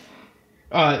the.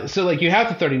 So like you have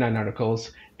the 39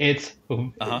 articles. It's.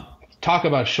 Talk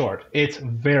about short. It's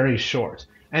very short.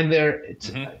 And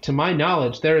to my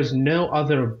knowledge, there is no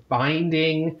other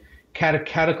binding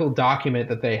catechetical document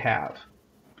that they have.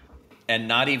 And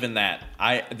not even that.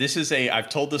 I've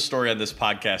told this story on this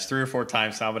podcast 3 or 4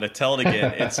 times now. I'm going to tell it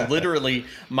again. It's literally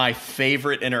my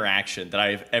favorite interaction that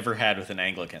I've ever had with an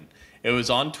Anglican. It was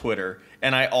on Twitter,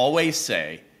 and I always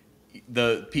say,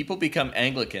 the people become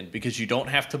Anglican because you don't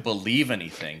have to believe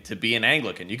anything to be an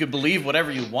Anglican. You can believe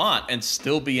whatever you want and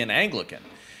still be an Anglican.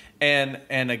 And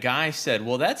a guy said,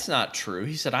 well, that's not true.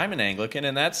 He said, I'm an Anglican,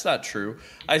 and that's not true.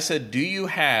 I said, do you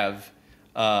have...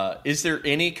 is there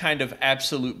any kind of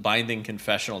absolute binding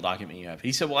confessional document you have?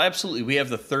 He said, well, absolutely. We have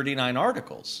the 39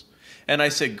 Articles. And I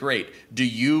said, great. Do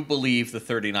you believe the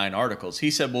 39 Articles?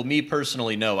 He said, well, me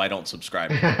personally, no, I don't subscribe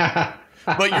to them.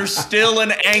 But you're still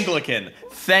an Anglican.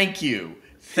 Thank you.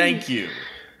 Thank you.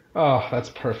 Oh, that's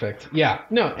perfect. Yeah.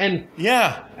 No, and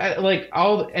yeah,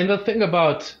 and the thing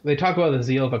about, they talk about the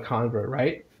zeal of a convert,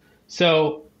 right?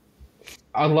 So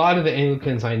a lot of the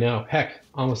Anglicans I know, heck,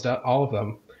 almost all of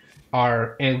them,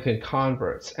 are Anglican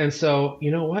converts. And so,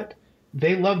 you know what?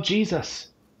 They love Jesus.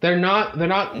 They're not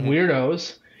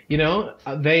weirdos. You know,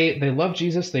 they love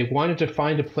Jesus. They wanted to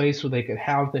find a place where they could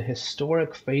have the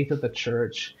historic faith of the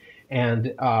church, and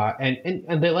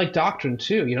they like doctrine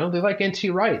too. You know, they like N.T.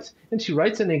 Wright. N.T.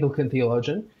 Wright's an Anglican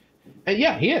theologian, and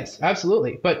yeah, he is,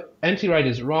 absolutely. But N.T. Wright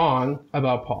is wrong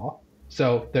about Paul,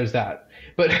 so there's that.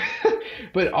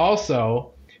 But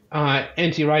also,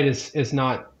 N.T. Wright is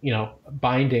not, you know,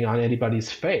 binding on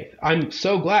anybody's faith. I'm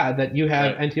so glad that you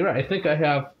have N.T. Wright. I think I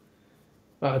have.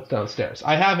 It's downstairs.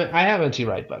 I have N.T.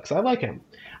 Wright books. I like him.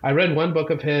 I read one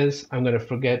book of his. I'm going to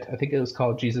forget. I think it was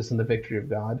called Jesus and the Victory of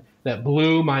God. That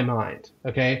blew my mind.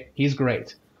 Okay, he's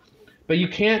great, but you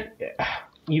can't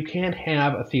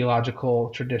have a theological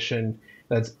tradition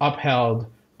that's upheld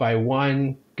by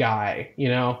one guy. You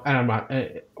know, and I'm not,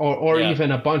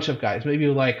 even a bunch of guys. Maybe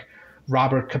like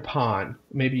Robert Capon.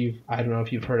 Maybe I don't know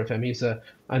if you've heard of him. He's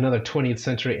another 20th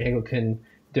century Anglican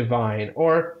divine.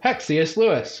 Or heck, C.S.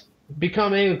 Lewis.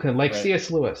 Become Anglican like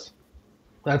C.S. Lewis.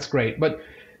 That's great. But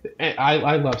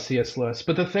I love C.S. Lewis.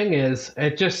 But the thing is,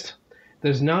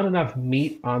 there's not enough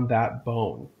meat on that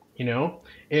bone. You know,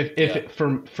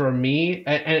 for me,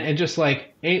 and just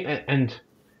like, and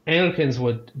Anglicans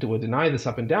would deny this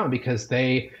up and down because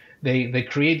they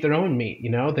create their own meat.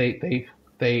 You know, they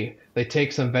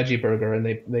take some veggie burger and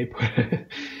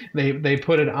they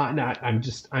put it on. No,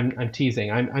 I'm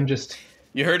teasing. I'm just.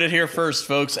 You heard it here first,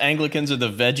 folks. Anglicans are the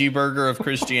veggie burger of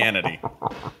Christianity.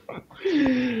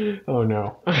 Oh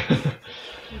no.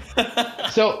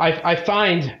 So I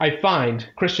find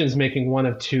Christians making one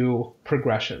of two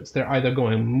progressions. They're either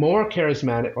going more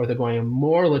charismatic or they're going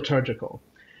more liturgical.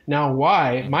 Now,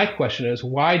 my question is,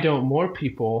 why don't more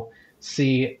people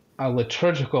see a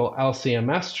liturgical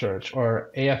LCMS church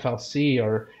or AFLC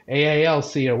or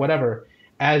AALC or whatever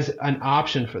as an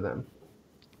option for them?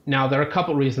 Now, there are a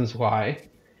couple reasons why.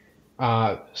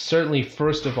 Certainly,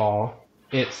 first of all,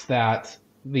 it's that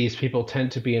these people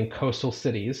tend to be in coastal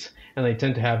cities and they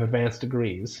tend to have advanced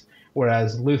degrees,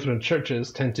 whereas Lutheran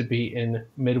churches tend to be in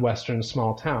Midwestern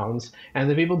small towns, and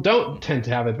the people don't tend to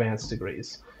have advanced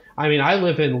degrees. I mean, I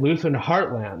live in Lutheran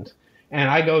heartland, and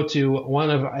I go to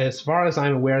one of, as far as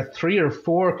I'm aware, 3 or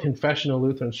 4 confessional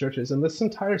Lutheran churches in this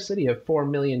entire city of 4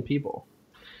 million people.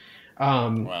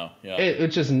 Wow, yeah.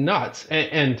 It's just nuts.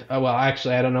 And well,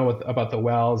 actually, I don't know about the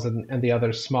Wells and the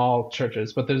other small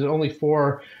churches, but there's only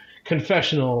 4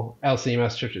 confessional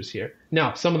LCMS churches here.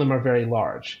 Now, some of them are very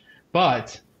large,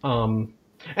 but and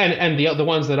the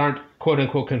ones that aren't quote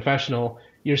unquote confessional,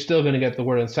 you're still going to get the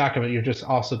Word and Sacrament. You're just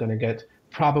also going to get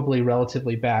probably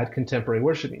relatively bad contemporary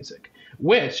worship music.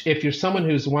 Which, if you're someone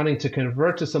who's wanting to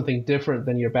convert to something different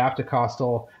than your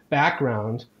Baptist-Costal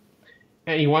background,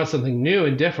 and you want something new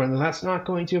and different, then that's not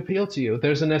going to appeal to you.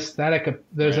 There's an aesthetic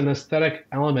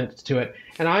element to it,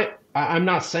 and I'm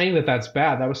not saying that that's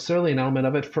bad. That was certainly an element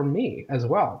of it for me as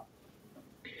well.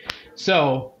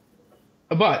 So,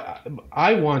 but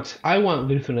I want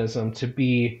Lutheranism to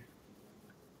be.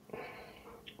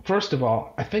 First of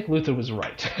all, I think Luther was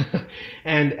right,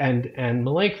 and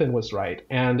Melanchthon was right,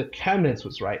 and Chemnitz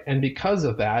was right, and because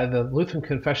of that, the Lutheran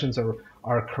confessions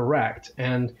are correct,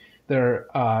 and they're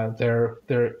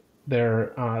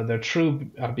true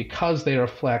because they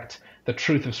reflect the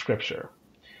truth of Scripture,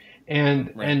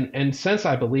 and since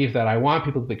I believe that, I want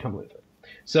people to become Lutheran.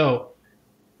 So,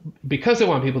 because I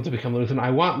want people to become Lutheran, I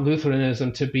want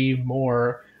Lutheranism to be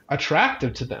more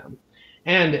attractive to them,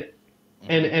 and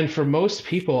for most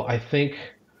people, I think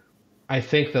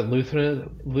that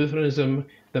Lutheranism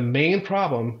The main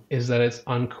problem is that it's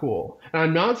uncool. And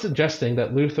I'm not suggesting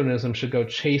that Lutheranism should go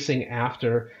chasing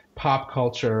after pop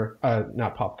culture,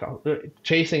 not pop culture,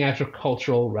 chasing after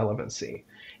cultural relevancy.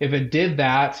 If it did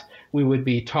that, we would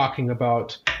be talking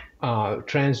about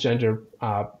transgender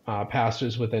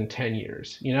pastors within 10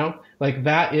 years. You know, like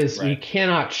that is, you Right.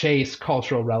 cannot chase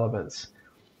cultural relevance.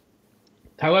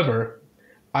 However,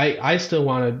 I still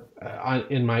want to,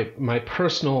 in my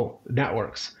personal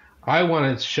networks, I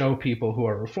want to show people who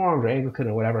are Reformed or Anglican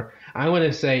or whatever. I want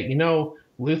to say, you know,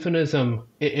 Lutheranism,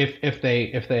 if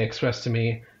they express to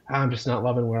me, I'm just not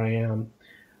loving where I am,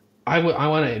 I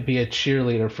want to be a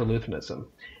cheerleader for Lutheranism.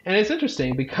 And it's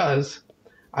interesting because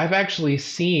I've actually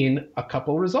seen a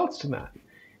couple results to that.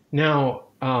 Now,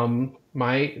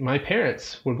 my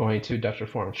parents were going to Dutch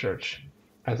Reformed Church,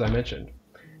 as I mentioned,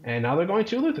 and now they're going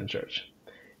to a Lutheran church.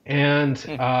 And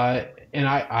I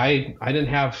didn't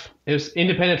have, it was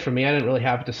independent from me. I didn't really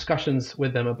have discussions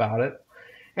with them about it.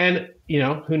 And you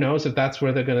know, who knows if that's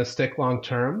where they're going to stick long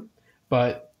term?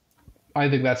 But I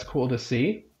think that's cool to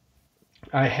see.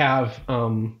 I have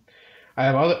I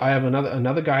have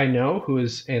another guy I know who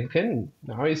is Anglican.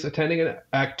 Now he's attending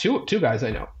two guys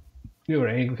I know who are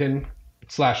Anglican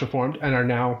slash Reformed and are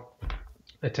now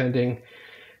attending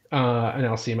an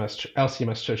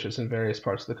LCMS churches in various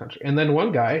parts of the country. And then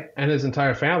one guy and his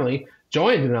entire family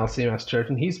joined an LCMS church,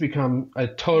 and he's become a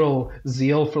total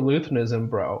zeal for Lutheranism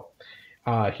bro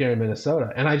here in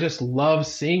Minnesota. And I just love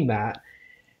seeing that.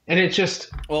 And it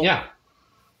just, Well, yeah.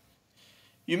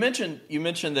 you mentioned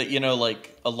that, you know,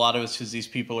 like a lot of us, because these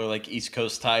people are like East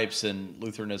Coast types, and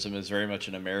Lutheranism is very much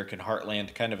an American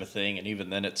heartland kind of a thing, and even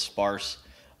then it's sparse.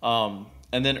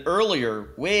 And then earlier,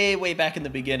 way back in the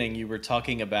beginning, you were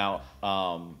talking about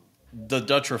the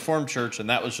Dutch Reformed Church, and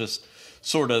that was just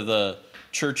sort of the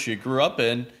church you grew up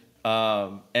in.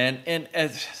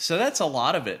 And so that's a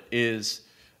lot of it, is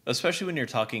especially when you're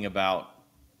talking about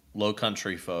low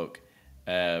country folk,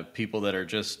 people that are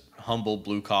just humble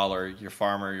blue collar, your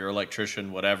farmer, your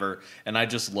electrician, whatever. And I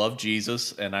just love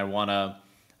Jesus, and I wanna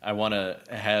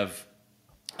have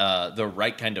the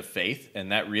right kind of faith,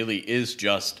 and that really is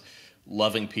just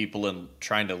loving people and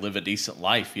trying to live a decent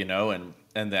life, you know, and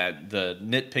that the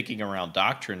nitpicking around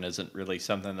doctrine isn't really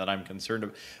something that I'm concerned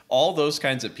about. All those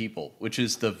kinds of people, which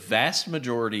is the vast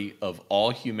majority of all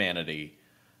humanity,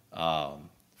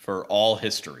 for all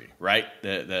history, right?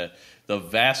 The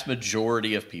vast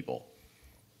majority of people,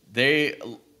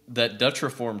 that Dutch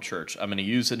Reformed Church, I'm going to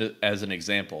use it as an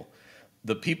example.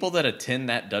 The people that attend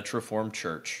that Dutch Reformed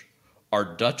Church are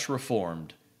Dutch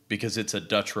Reformed because it's a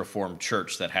Dutch Reformed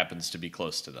church that happens to be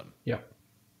close to them. Yeah.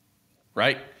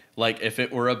 Right? Like if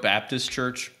it were a Baptist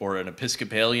church or an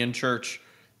Episcopalian church,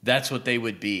 that's what they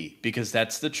would be, because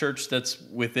that's the church that's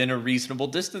within a reasonable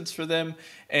distance for them.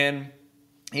 And,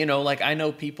 you know, like I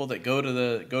know people that go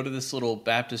to this little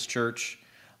Baptist church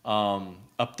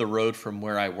up the road from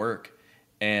where I work,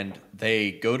 and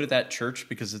they go to that church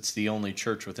because it's the only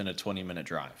church within a 20-minute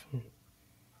drive.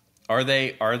 Are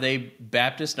they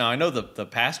Baptist? Now I know the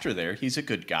pastor there. He's a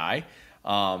good guy.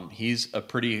 He's a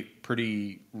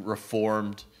pretty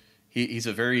reformed. He's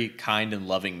a very kind and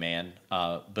loving man.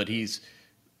 But he's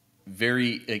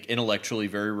very intellectually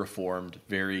very reformed,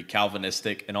 very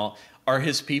Calvinistic, and all. Are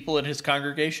his people in his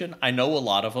congregation? I know a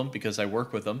lot of them because I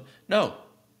work with them. No,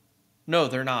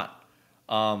 they're not.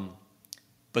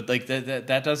 But like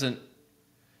that doesn't.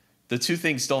 The two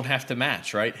things don't have to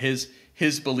match, right?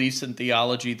 His beliefs in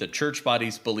theology, the church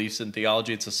body's beliefs in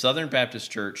theology. It's a Southern Baptist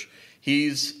church.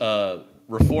 He's a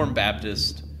Reformed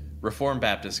Baptist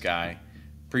guy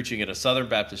preaching at a Southern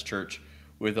Baptist church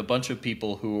with a bunch of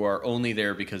people who are only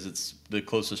there because it's the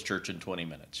closest church in 20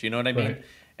 minutes. You know what I mean? Right.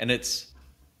 And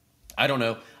I don't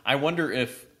know. I wonder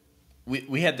if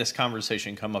we had this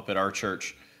conversation come up at our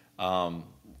church.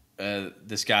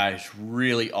 This guy's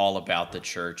really all about the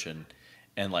church and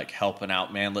like helping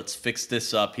out, man. Let's fix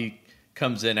this up. He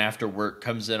comes in after work,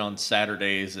 comes in on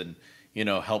Saturdays, and you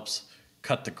know, helps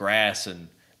cut the grass and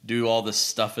do all this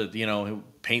stuff. You know,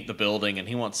 paint the building, and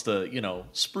he wants to, you know,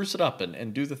 spruce it up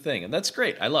and do the thing, and that's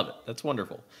great. I love it. That's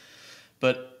wonderful.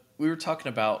 But we were talking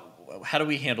about how do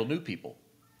we handle new people?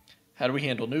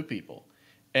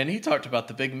 And he talked about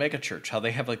the big mega church, how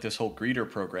they have like this whole greeter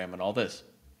program and all this.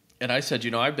 And I said,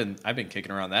 you know, I've been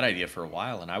kicking around that idea for a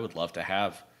while, and I would love to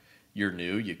have. You're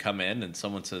new, you come in and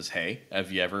someone says, hey,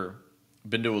 have you ever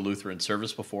been to a Lutheran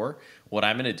service before? What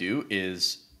I'm going to do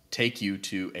is take you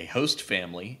to a host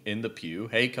family in the pew.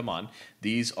 Hey, come on.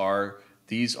 These are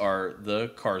these are the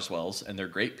Carswells, and they're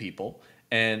great people,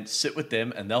 and sit with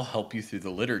them, and they'll help you through the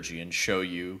liturgy and show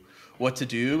you what to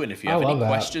do. And if you I have any love that.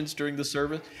 questions during the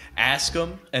service, ask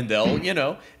them, and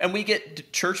they'll, and we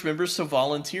get church members to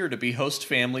volunteer to be host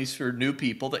families for new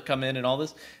people that come in and all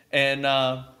this. And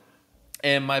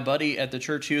my buddy at the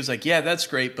church, he was like, yeah, that's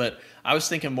great, but I was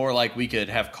thinking more like we could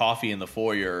have coffee in the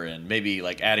foyer and maybe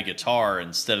like add a guitar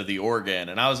instead of the organ.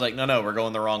 And I was like, no, we're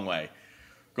going the wrong way.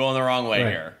 Going the wrong way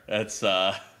here. That's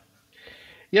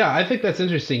Yeah, I think that's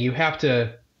interesting. You have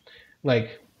to,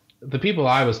 like, the people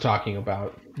I was talking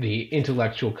about, the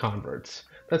intellectual converts,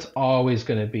 that's always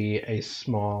going to be a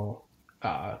small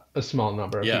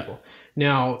number of people.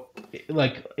 Now,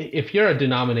 like, if you're a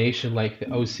denomination like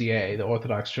the OCA, the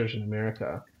Orthodox Church in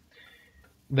America,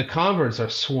 the converts are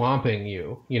swamping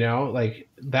you, like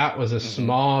that was a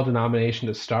small denomination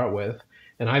to start with.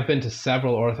 And I've been to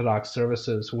several Orthodox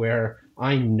services where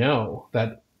I know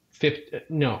that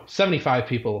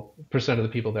 75% of the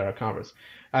people there are converts.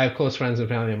 I have close friends and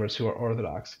family members who are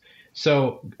Orthodox.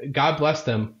 So God bless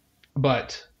them.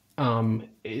 But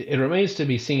it remains to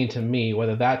be seen to me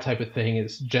whether that type of thing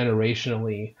is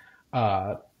generationally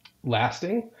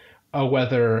lasting, or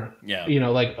whether,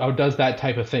 does that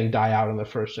type of thing die out in the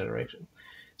first generation?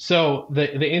 So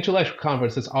the intellectual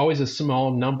converts, it's always a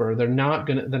small number. They're not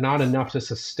enough to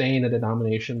sustain a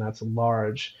denomination that's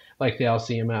large like the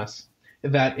LCMS,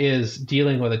 that is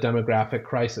dealing with a demographic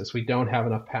crisis. We don't have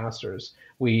enough pastors.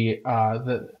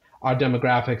 Our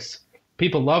demographics,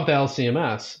 people love the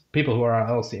LCMS. People who are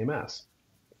LCMS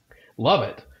love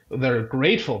it. They're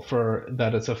grateful for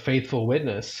that. It's a faithful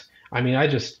witness. I mean,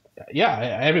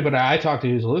 everybody I talk to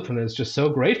who's Lutheran is just so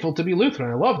grateful to be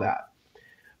Lutheran. I love that.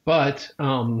 But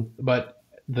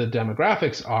the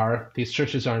demographics are, these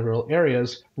churches are in rural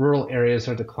areas. Rural areas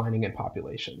are declining in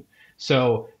population.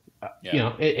 So,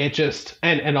 it just,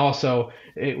 and also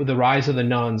the rise of the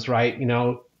nuns, right?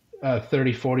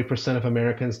 30-40% of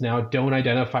Americans now don't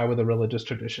identify with a religious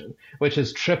tradition, which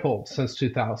has tripled since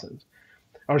 2000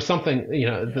 or something.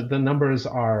 The numbers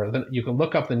are, you can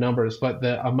look up the numbers, but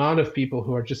the amount of people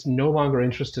who are just no longer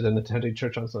interested in attending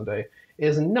church on Sunday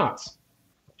is nuts.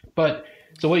 But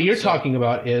so what you're talking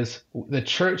about is the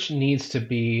church needs to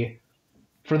be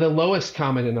for the lowest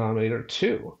common denominator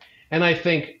too. And I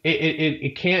think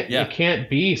it can't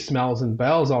be smells and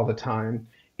bells all the time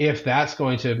if that's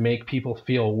going to make people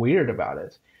feel weird about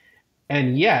it.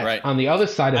 And yet, on the other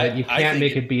side of it, you can't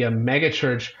make it be a mega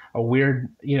church, a weird,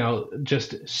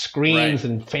 just screens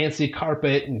and fancy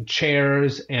carpet and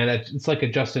chairs, and it's like a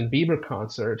Justin Bieber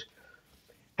concert.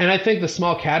 And I think the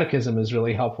small catechism is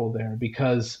really helpful there,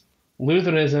 because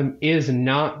Lutheranism is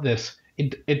not this.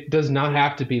 It does not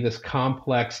have to be this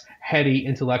complex, heady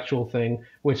intellectual thing,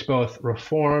 which both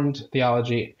Reformed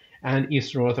theology and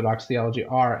Eastern Orthodox theology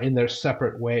are in their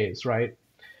separate ways, right?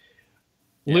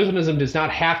 Yeah. Lutheranism does not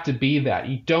have to be that.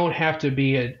 You don't have to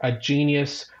be a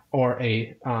genius or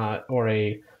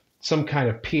some kind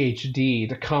of PhD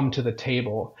to come to the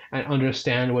table and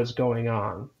understand what's going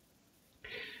on.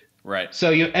 Right. So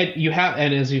you have,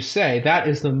 and as you say, that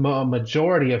is the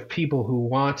majority of people who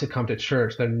want to come to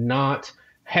church. They're not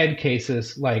head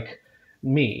cases like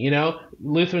me.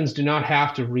 Lutherans do not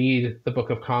have to read the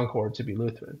Book of Concord to be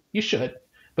Lutheran. You should,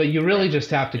 but you really just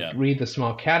have to read the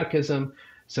small catechism,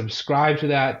 subscribe to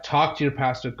that, talk to your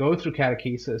pastor, go through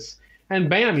catechesis, and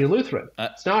bam, you're Lutheran.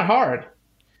 It's not hard.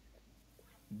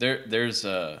 There's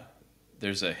a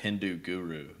Hindu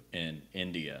guru in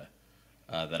India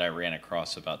that I ran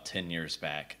across about 10 years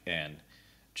back, and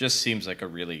just seems like a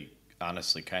really,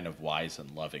 honestly, kind of wise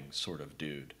and loving sort of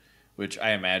dude, which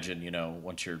I imagine,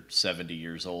 once you're 70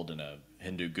 years old and a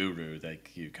Hindu guru,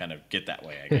 like you kind of get that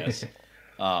way, I guess.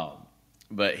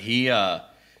 But he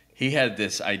had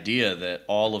this idea that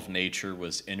all of nature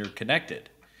was interconnected.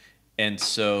 And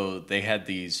so they had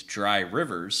these dry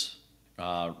rivers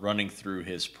running through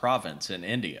his province in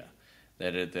India,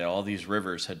 that all these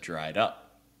rivers had dried up.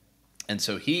 And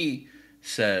so he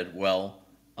said, well,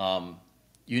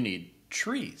 you need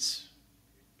trees.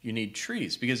 You need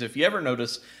trees. Because if you ever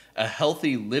notice, a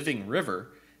healthy living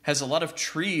river has a lot of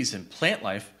trees and plant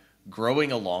life growing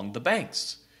along the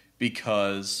banks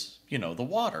because, the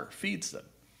water feeds them.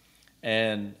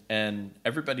 And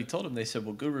everybody told him, they said,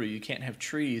 well, Guru, you can't have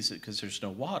trees because there's no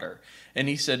water. And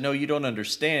he said, no, you don't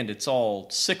understand. It's all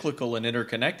cyclical and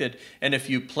interconnected. And if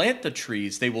you plant the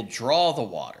trees, they will draw the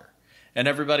water. And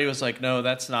everybody was like, no,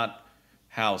 that's not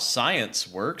how science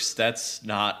works. That's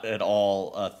not at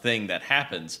all a thing that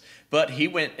happens. But he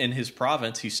went in his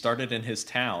province, he started in his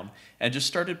town, and just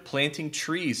started planting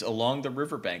trees along the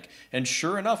riverbank. And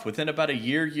sure enough, within about a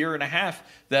year, year and a half,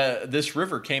 this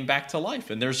river came back to life,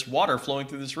 and there's water flowing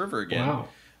through this river again.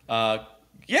 Wow.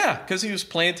 Yeah, because he was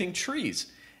planting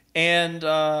trees. And,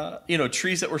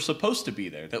 trees that were supposed to be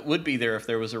there, that would be there if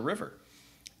there was a river.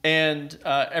 And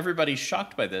everybody's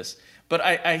shocked by this. But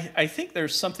I think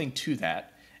there's something to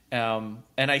that. And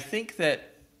I think that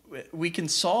we can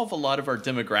solve a lot of our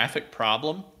demographic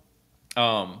problem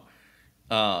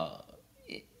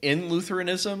in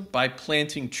Lutheranism by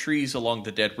planting trees along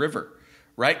the dead river,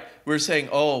 right? We're saying,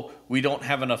 oh, we don't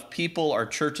have enough people. Our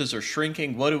churches are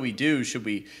shrinking. What do we do? Should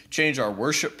we change our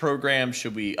worship program?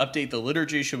 Should we update the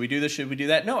liturgy? Should we do this? Should we do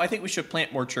that? No, I think we should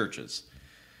plant more churches.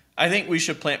 I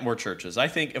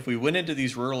think if we went into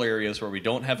these rural areas where we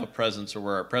don't have a presence or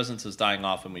where our presence is dying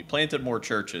off and we planted more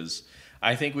churches,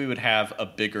 I think we would have a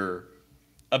bigger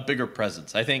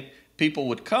presence. I think people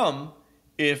would come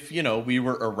if, we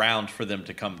were around for them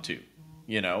to come to.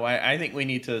 I think we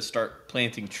need to start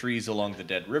planting trees along the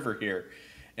dead river here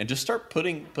and just start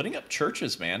putting up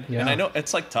churches, man. Yeah. And I know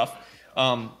it's like tough.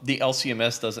 The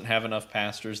LCMS doesn't have enough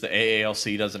pastors. The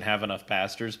AALC doesn't have enough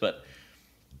pastors, but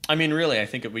I mean, really, I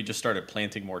think if we just started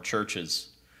planting more churches,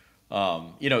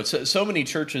 so many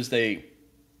churches, they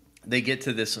get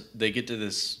to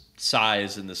this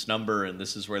size and this number, and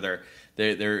this is where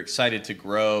they're excited to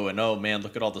grow. And oh man,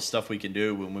 look at all the stuff we can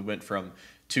do. When we went from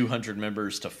 200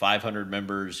 members to 500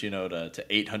 members, to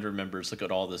 800 members, look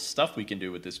at all this stuff we can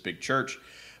do with this big church.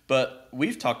 But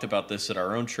we've talked about this at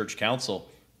our own church council.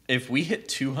 If we hit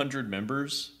 200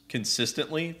 members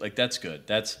consistently, like that's good.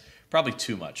 That's probably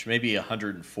too much. Maybe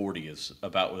 140 is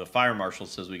about what the fire marshal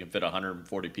says we can fit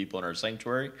 140 people in our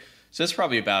sanctuary. So that's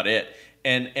probably about it.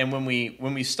 And when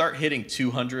we start hitting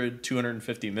 200,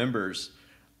 250 members,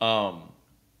 you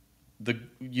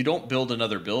don't build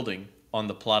another building on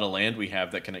the plot of land we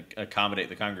have that can accommodate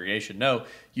the congregation. No,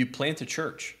 you plant a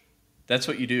church. That's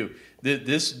what you do.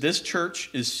 This church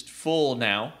is full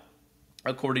now,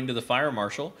 according to the fire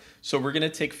marshal. So we're going to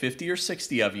take 50 or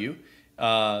 60 of you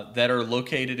that are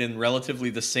located in relatively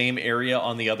the same area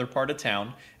on the other part of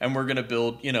town, and we're going to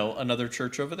build, another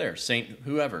church over there. Saint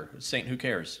who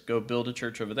cares? Go build a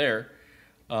church over there.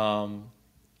 Call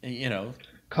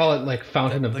it like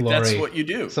Fountain of Glory. That's what you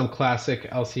do. Some classic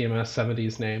LCMS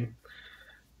 70s name.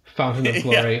 Fountain of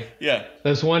Glory. Yeah.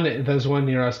 There's one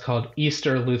near us called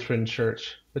Easter Lutheran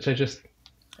Church, which I just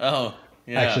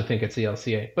actually think it's the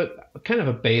LCA, but kind of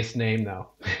a base name though.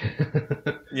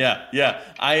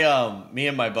 Yeah. Me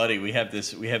and my buddy, we have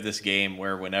this game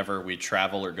where whenever we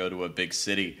travel or go to a big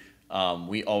city,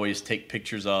 we always take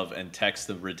pictures of and text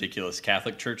the ridiculous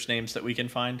Catholic church names that we can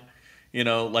find.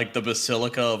 Like the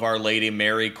Basilica of Our Lady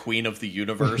Mary, Queen of the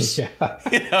Universe.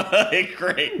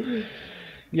 Great.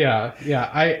 Yeah.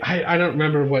 I don't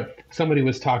remember what somebody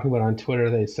was talking about on Twitter.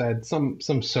 They said some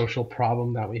social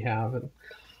problem that we have,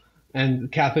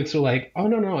 and Catholics are like, oh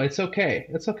no, it's okay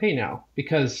now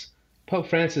because Pope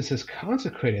Francis has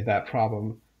consecrated that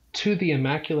problem to the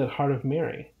Immaculate Heart of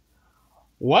Mary.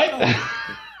 What?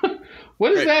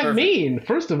 What does that mean?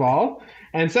 First of all,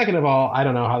 and second of all, I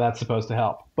don't know how that's supposed to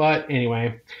help. But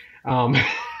anyway,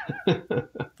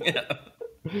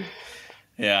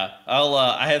 Yeah,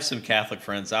 I have some Catholic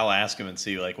friends. I'll ask them and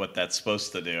see like what that's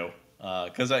supposed to do,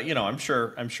 because I'm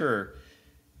sure.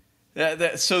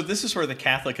 So this is where the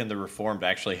Catholic and the Reformed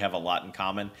actually have a lot in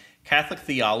common. Catholic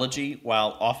theology,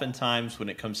 while oftentimes when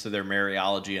it comes to their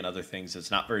Mariology and other things,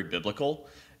 it's not very biblical.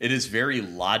 It is very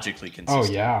logically consistent.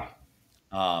 Oh yeah.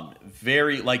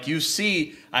 Very like you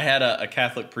see. I had a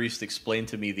Catholic priest explain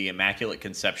to me the Immaculate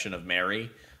Conception of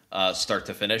Mary, start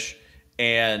to finish,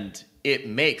 and it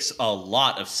makes a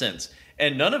lot of sense.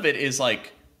 And none of it is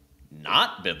like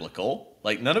not biblical.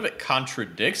 Like none of it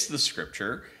contradicts the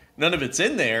scripture. None of it's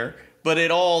in there, but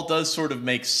it all does sort of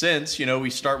make sense. We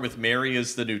start with Mary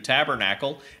as the new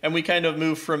tabernacle, and we kind of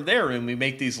move from there, and we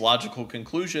make these logical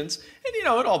conclusions. And, it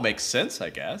all makes sense,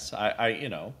 I guess.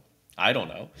 I don't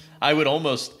know. I would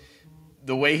almost,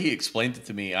 the way he explained it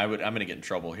to me, I'm going to get in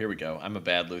trouble. Here we go. I'm a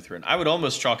bad Lutheran. I would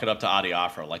almost chalk it up to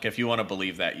adiaphora. Like, if you want to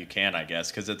believe that, you can, I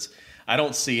guess, because I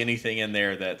don't see anything in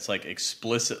there that's like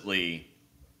explicitly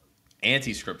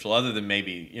anti-scriptural, other than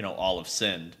maybe, all have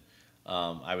sinned.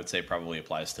 I would say probably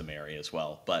applies to Mary as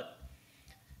well. But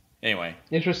anyway.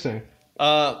 Interesting.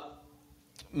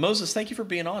 Moses, thank you for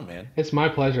being on, man. It's my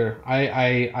pleasure.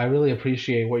 I really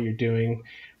appreciate what you're doing,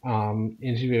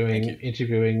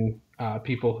 interviewing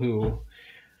people who,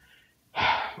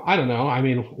 I don't know. I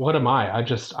mean, what am I? I'm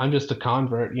just a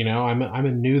convert. I'm a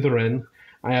Lutheran.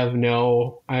 I have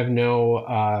no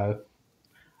axe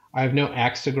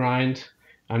to grind.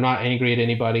 I'm not angry at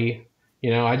anybody.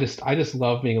 I just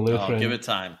love being a Oh, give Lutheran. it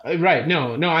time. Right.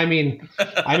 No, no. I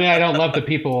don't love the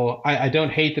people. I don't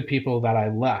hate the people that I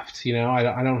left. I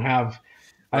don't Right.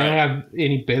 have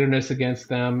any bitterness against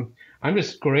them. I'm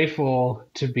just grateful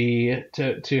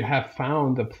to have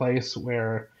found a place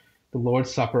where the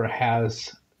Lord's Supper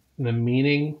has the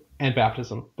meaning and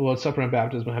baptism. The Lord's Supper and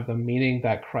baptism have the meaning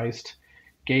that Christ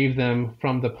gave them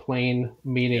from the plain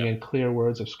meaning Yep. and clear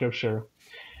words of Scripture.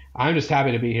 I'm just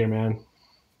happy to be here, man.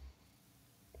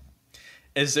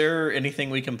 Is there anything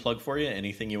we can plug for you?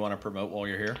 Anything you want to promote while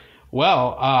you're here?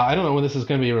 Well, I don't know when this is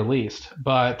going to be released,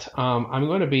 but I'm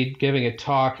going to be giving a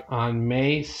talk on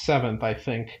May 7th, I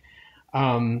think,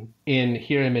 in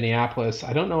here in Minneapolis.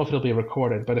 I don't know if it'll be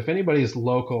recorded, but if anybody's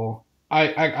local,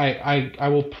 I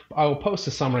will post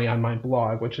a summary on my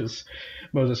blog, which is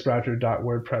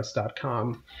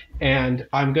mosesbratrud.wordpress.com, and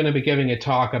I'm going to be giving a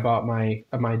talk about my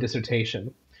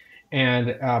dissertation.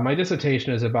 And my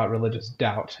dissertation is about religious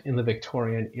doubt in the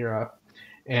Victorian era,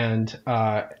 and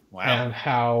Wow.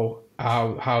 how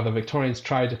the Victorians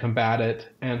tried to combat it,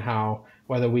 and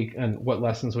what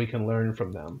lessons we can learn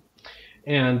from them.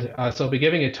 And so I'll be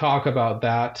giving a talk about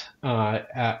that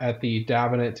at the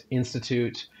Davenant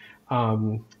Institute,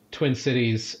 Twin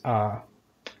Cities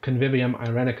Convivium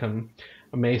Irenicum,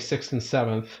 May 6th and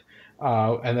 7th.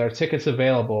 And there are tickets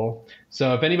available.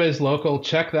 So if anybody's local,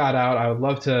 check that out. I would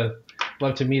love to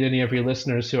meet any of your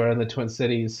listeners who are in the Twin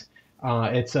Cities.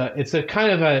 It's a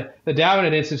kind of the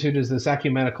Davenant Institute is this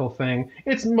ecumenical thing.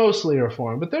 It's mostly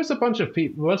Reformed, but there's a bunch of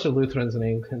Lutherans and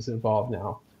Anglicans involved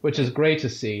now, which is great to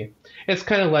see. It's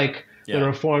kind of like the Yeah.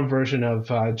 Reformed version of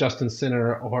Justin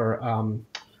Sinner, or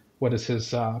what is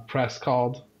his press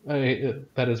called?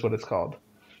 That is what it's called.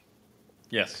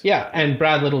 Yes. Yeah, and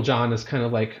Brad Littlejohn is kind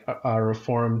of like a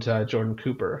reformed Jordan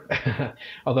Cooper,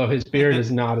 although his beard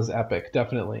is not as epic,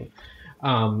 definitely.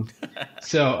 Um,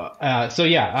 so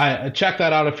yeah, check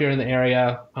that out if you're in the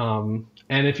area. And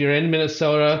if you're in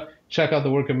Minnesota, check out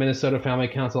the work of Minnesota Family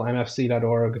Council,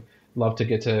 mfc.org. Love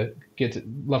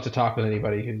to talk with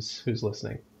anybody who's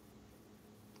listening.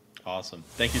 Awesome.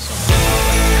 Thank you so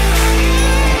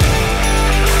much.